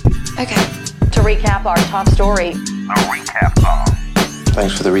 Okay, to recap our top story. A recap song.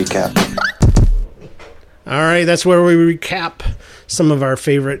 Thanks for the recap. All right, that's where we recap some of our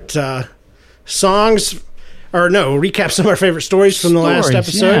favorite songs. Or no, recap some of our favorite stories from the last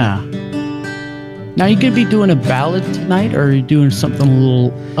episode. Yeah. Now, you could be doing a ballad tonight, or are you doing something a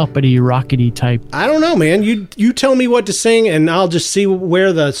little uppity, rockety type? I don't know, man. You tell me what to sing, and I'll just see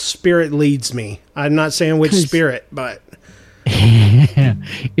where the spirit leads me. I'm not saying which spirit, but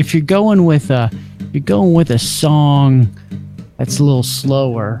if you're going with a song that's a little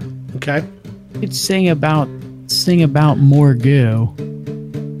slower, okay, you'd sing about more goo.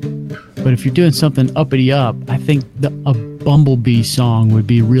 But if you're doing something uppity up, I think a Bumblebee song would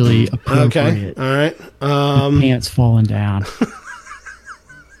be really appropriate. Okay, all right. Pants falling down.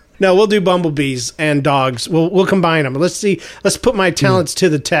 No, we'll do bumblebees and dogs. We'll combine them. Let's see. Let's put my talents to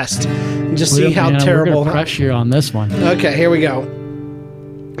the test and just see how terrible. We're gonna crush you on this one. Okay, here we go.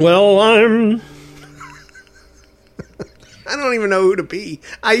 Well, I don't even know who to be.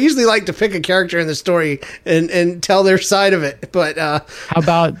 I usually like to pick a character in the story and tell their side of it. But how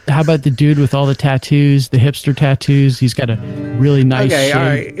about the dude with all the tattoos, the hipster tattoos? He's got a really nice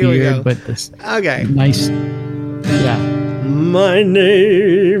shaved beard, but this nice. Yeah. My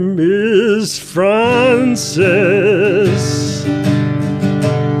name is Francis.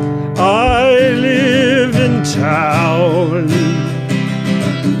 town.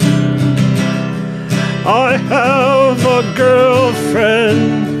 I have a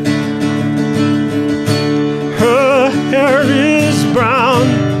girlfriend. Her hair is brown.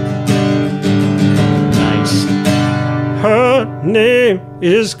 Nice. Her name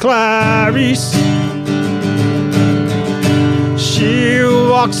is Clarice. She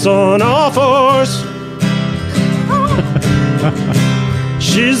walks on all fours.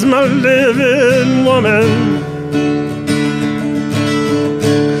 She's my living woman.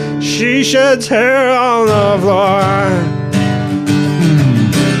 She sheds hair on the floor.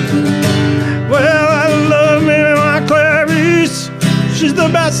 Well, I love me my Clarice. She's the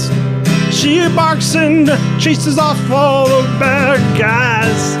best. She barks and chases off all the bad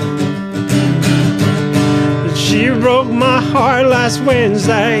guys. She broke my heart last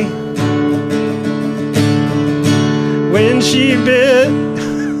Wednesday when she bit.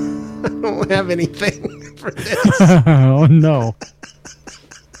 I don't have anything for this. Oh, no.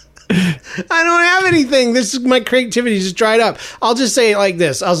 I don't have anything. This is my creativity just dried up. I'll just say it like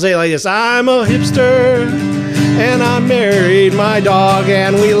this. I'm a hipster and I married my dog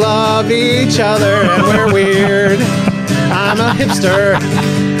and we love each other and we're weird. I'm a hipster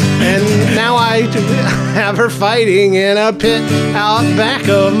and now I have her fighting in a pit out back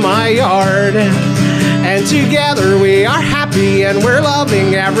of my yard. And together we are happy and we're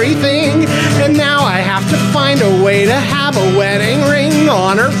loving everything. And now I have to find a way to have a wedding ring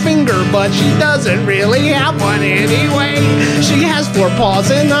on her finger, but she doesn't really have one anyway. She has 4 paws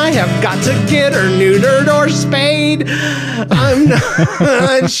and I have got to get her neutered or spayed. I'm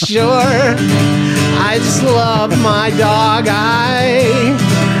not sure. I just love my dog.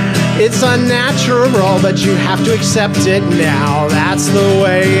 It's unnatural, but you have to accept it now. That's the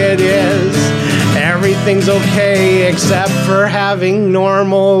way it is. Everything's okay except for having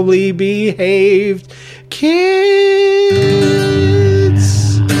normally behaved kids.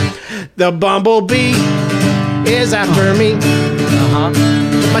 The bumblebee is after me.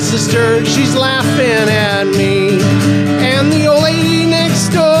 My sister, she's laughing at me. And the old lady next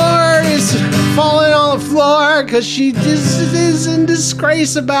door is falling on the floor because she just is in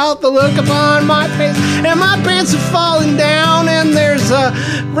disgrace about the look upon my face. And my pants have fallen down and there's a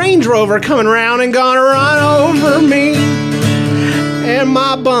Range Rover coming around and gonna run over me. And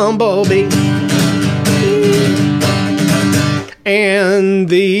my bumblebee. And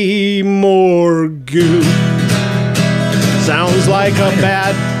the morgue sounds like a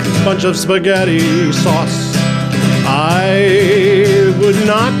bad bunch of spaghetti sauce. I would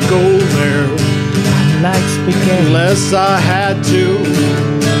not go there. I like spaghetti. Unless I had to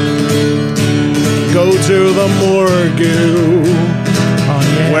go to the morgue. Oh,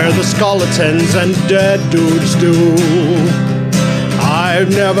 yeah. Where the skeletons and dead dudes do. I've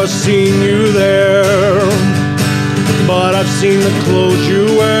never seen you there, but I've seen the clothes you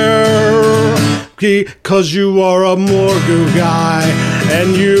wear. 'Cause you are a morgue guy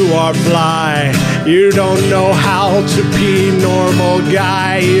and you are fly. You don't know how to be normal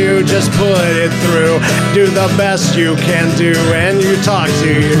guy. You just put it through. Do the best you can do and you talk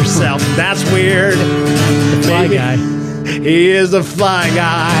to yourself. That's weird. The fly guy. He is a fly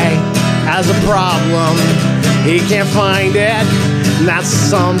guy. Has a problem. He can't find it. That's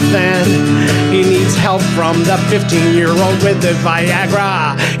something. He needs help from the 15-year-old with the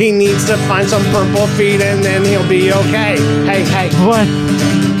Viagra. He needs to find some purple feet and then he'll be okay. Hey. What?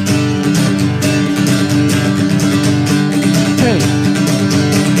 Hey.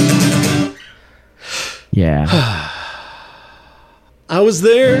 Yeah. I was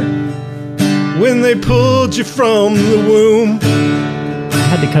there when they pulled you from the womb. I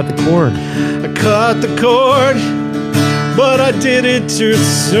had to cut the cord. I cut the cord, but I did it too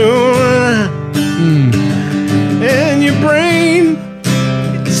soon. And your brain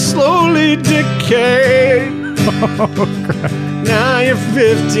slowly decayed. Now you're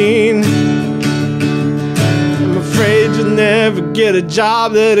 15. I'm afraid you'll never get a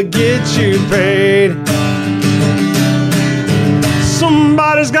job that'll get you paid.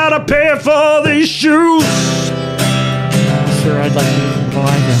 Somebody's gotta pay for these shoes. Sir, I'd like to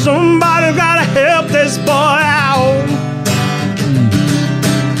buy them. Somebody's gotta help this boy out.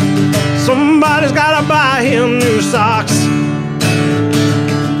 Somebody's gotta buy him new socks.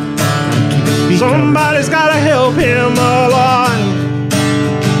 Somebody's gotta help him a lot.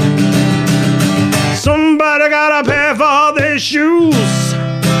 Somebody gotta pay for their shoes.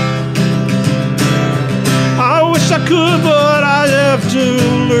 I wish I could, but I have to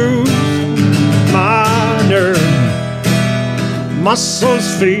lose my nerve. My son's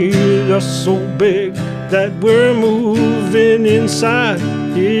feet are so big that we're moving inside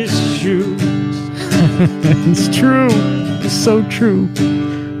his shoes. It's true. It's so true.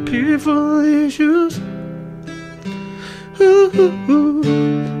 Pay for the issues. Ooh.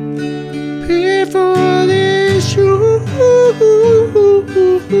 Pay for the issues.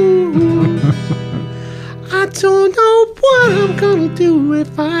 I don't know what I'm gonna do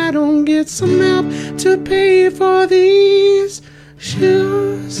if I don't get some help to pay for these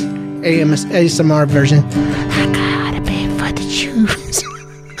shoes. ASMR version. I gotta pay for the shoes.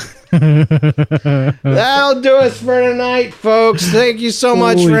 That'll do us for tonight, folks. Thank you so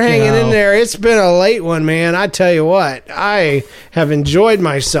much for hanging in there. It's been a late one, man. I tell you what, I have enjoyed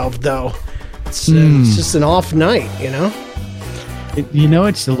myself, though. It's just an off night, you know?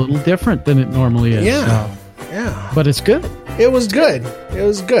 It's a little different than it normally is. Yeah. So. Yeah. But it's good. It was good. It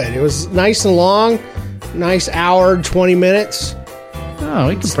was good. It was nice and long. Nice hour, 20 minutes. Oh,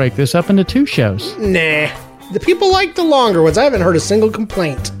 we can break this up into 2 shows. Nah. The people like the longer ones. I haven't heard a single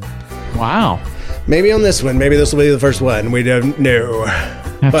complaint. Wow. Maybe on this one. Maybe this will be the first one. We don't know.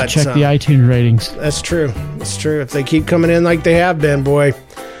 Have to check the iTunes ratings. That's true. That's true. If they keep coming in like they have been, boy,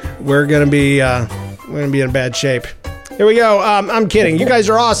 we're gonna be in bad shape. Here we go. I'm kidding. You guys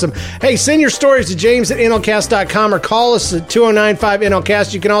are awesome. Hey, send your stories to james@nlcast.com or call us at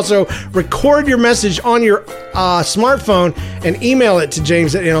 2095-NLCast. You can also record your message on your smartphone and email it to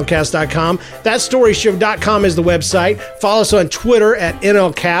james@nlcast.com. Thatstoryshow.com is the website. Follow us on Twitter at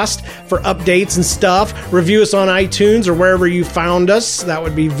NLCast for updates and stuff. Review us on iTunes or wherever you found us. That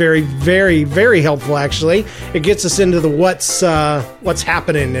would be very, very, very helpful, actually. It gets us into the what's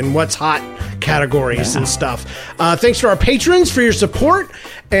happening and what's hot categories and stuff. Thanks to our patrons for your support,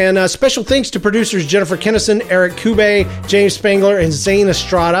 and special thanks to producers Jennifer Kennison, Eric Kube, James Spangler, and Zane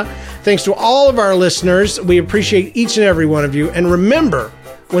Estrada. Thanks to all of our listeners. We appreciate each and every one of you. And remember,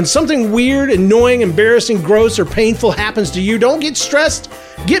 when something weird, annoying, embarrassing, gross, or painful happens to you, don't get stressed.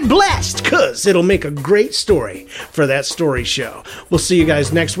 Get blessed, because it'll make a great story for That Story Show. We'll see you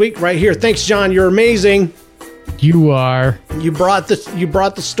guys next week right here. Thanks, John. You're amazing. You are. You brought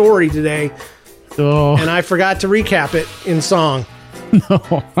the story today. Oh. And I forgot to recap it in song.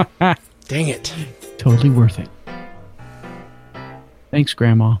 No. Dang it. Totally worth it. Thanks,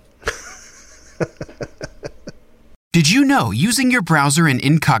 Grandma. Did you know using your browser in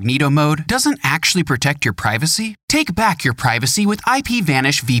incognito mode doesn't actually protect your privacy? Take back your privacy with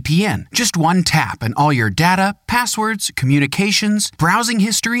IPVanish VPN. Just one tap and all your data, passwords, communications, browsing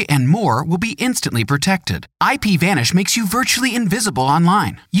history, and more will be instantly protected. IPVanish makes you virtually invisible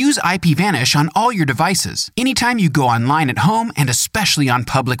online. Use IPVanish on all your devices, anytime you go online at home, and especially on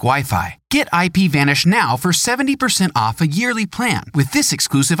public Wi-Fi. Get IPVanish now for 70% off a yearly plan with this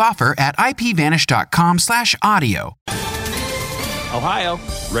exclusive offer at ipvanish.com/audio. Ohio,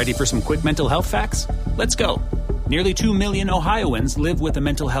 ready for some quick mental health facts? Let's go. Nearly 2 million Ohioans live with a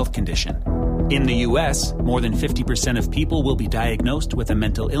mental health condition. In the U.S., more than 50% of people will be diagnosed with a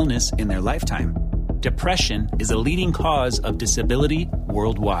mental illness in their lifetime. Depression is a leading cause of disability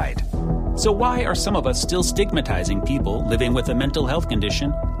worldwide. So why are some of us still stigmatizing people living with a mental health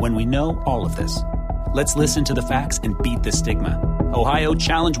condition when we know all of this? Let's listen to the facts and beat the stigma. Ohio,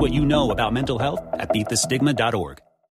 challenge what you know about mental health at beatthestigma.org.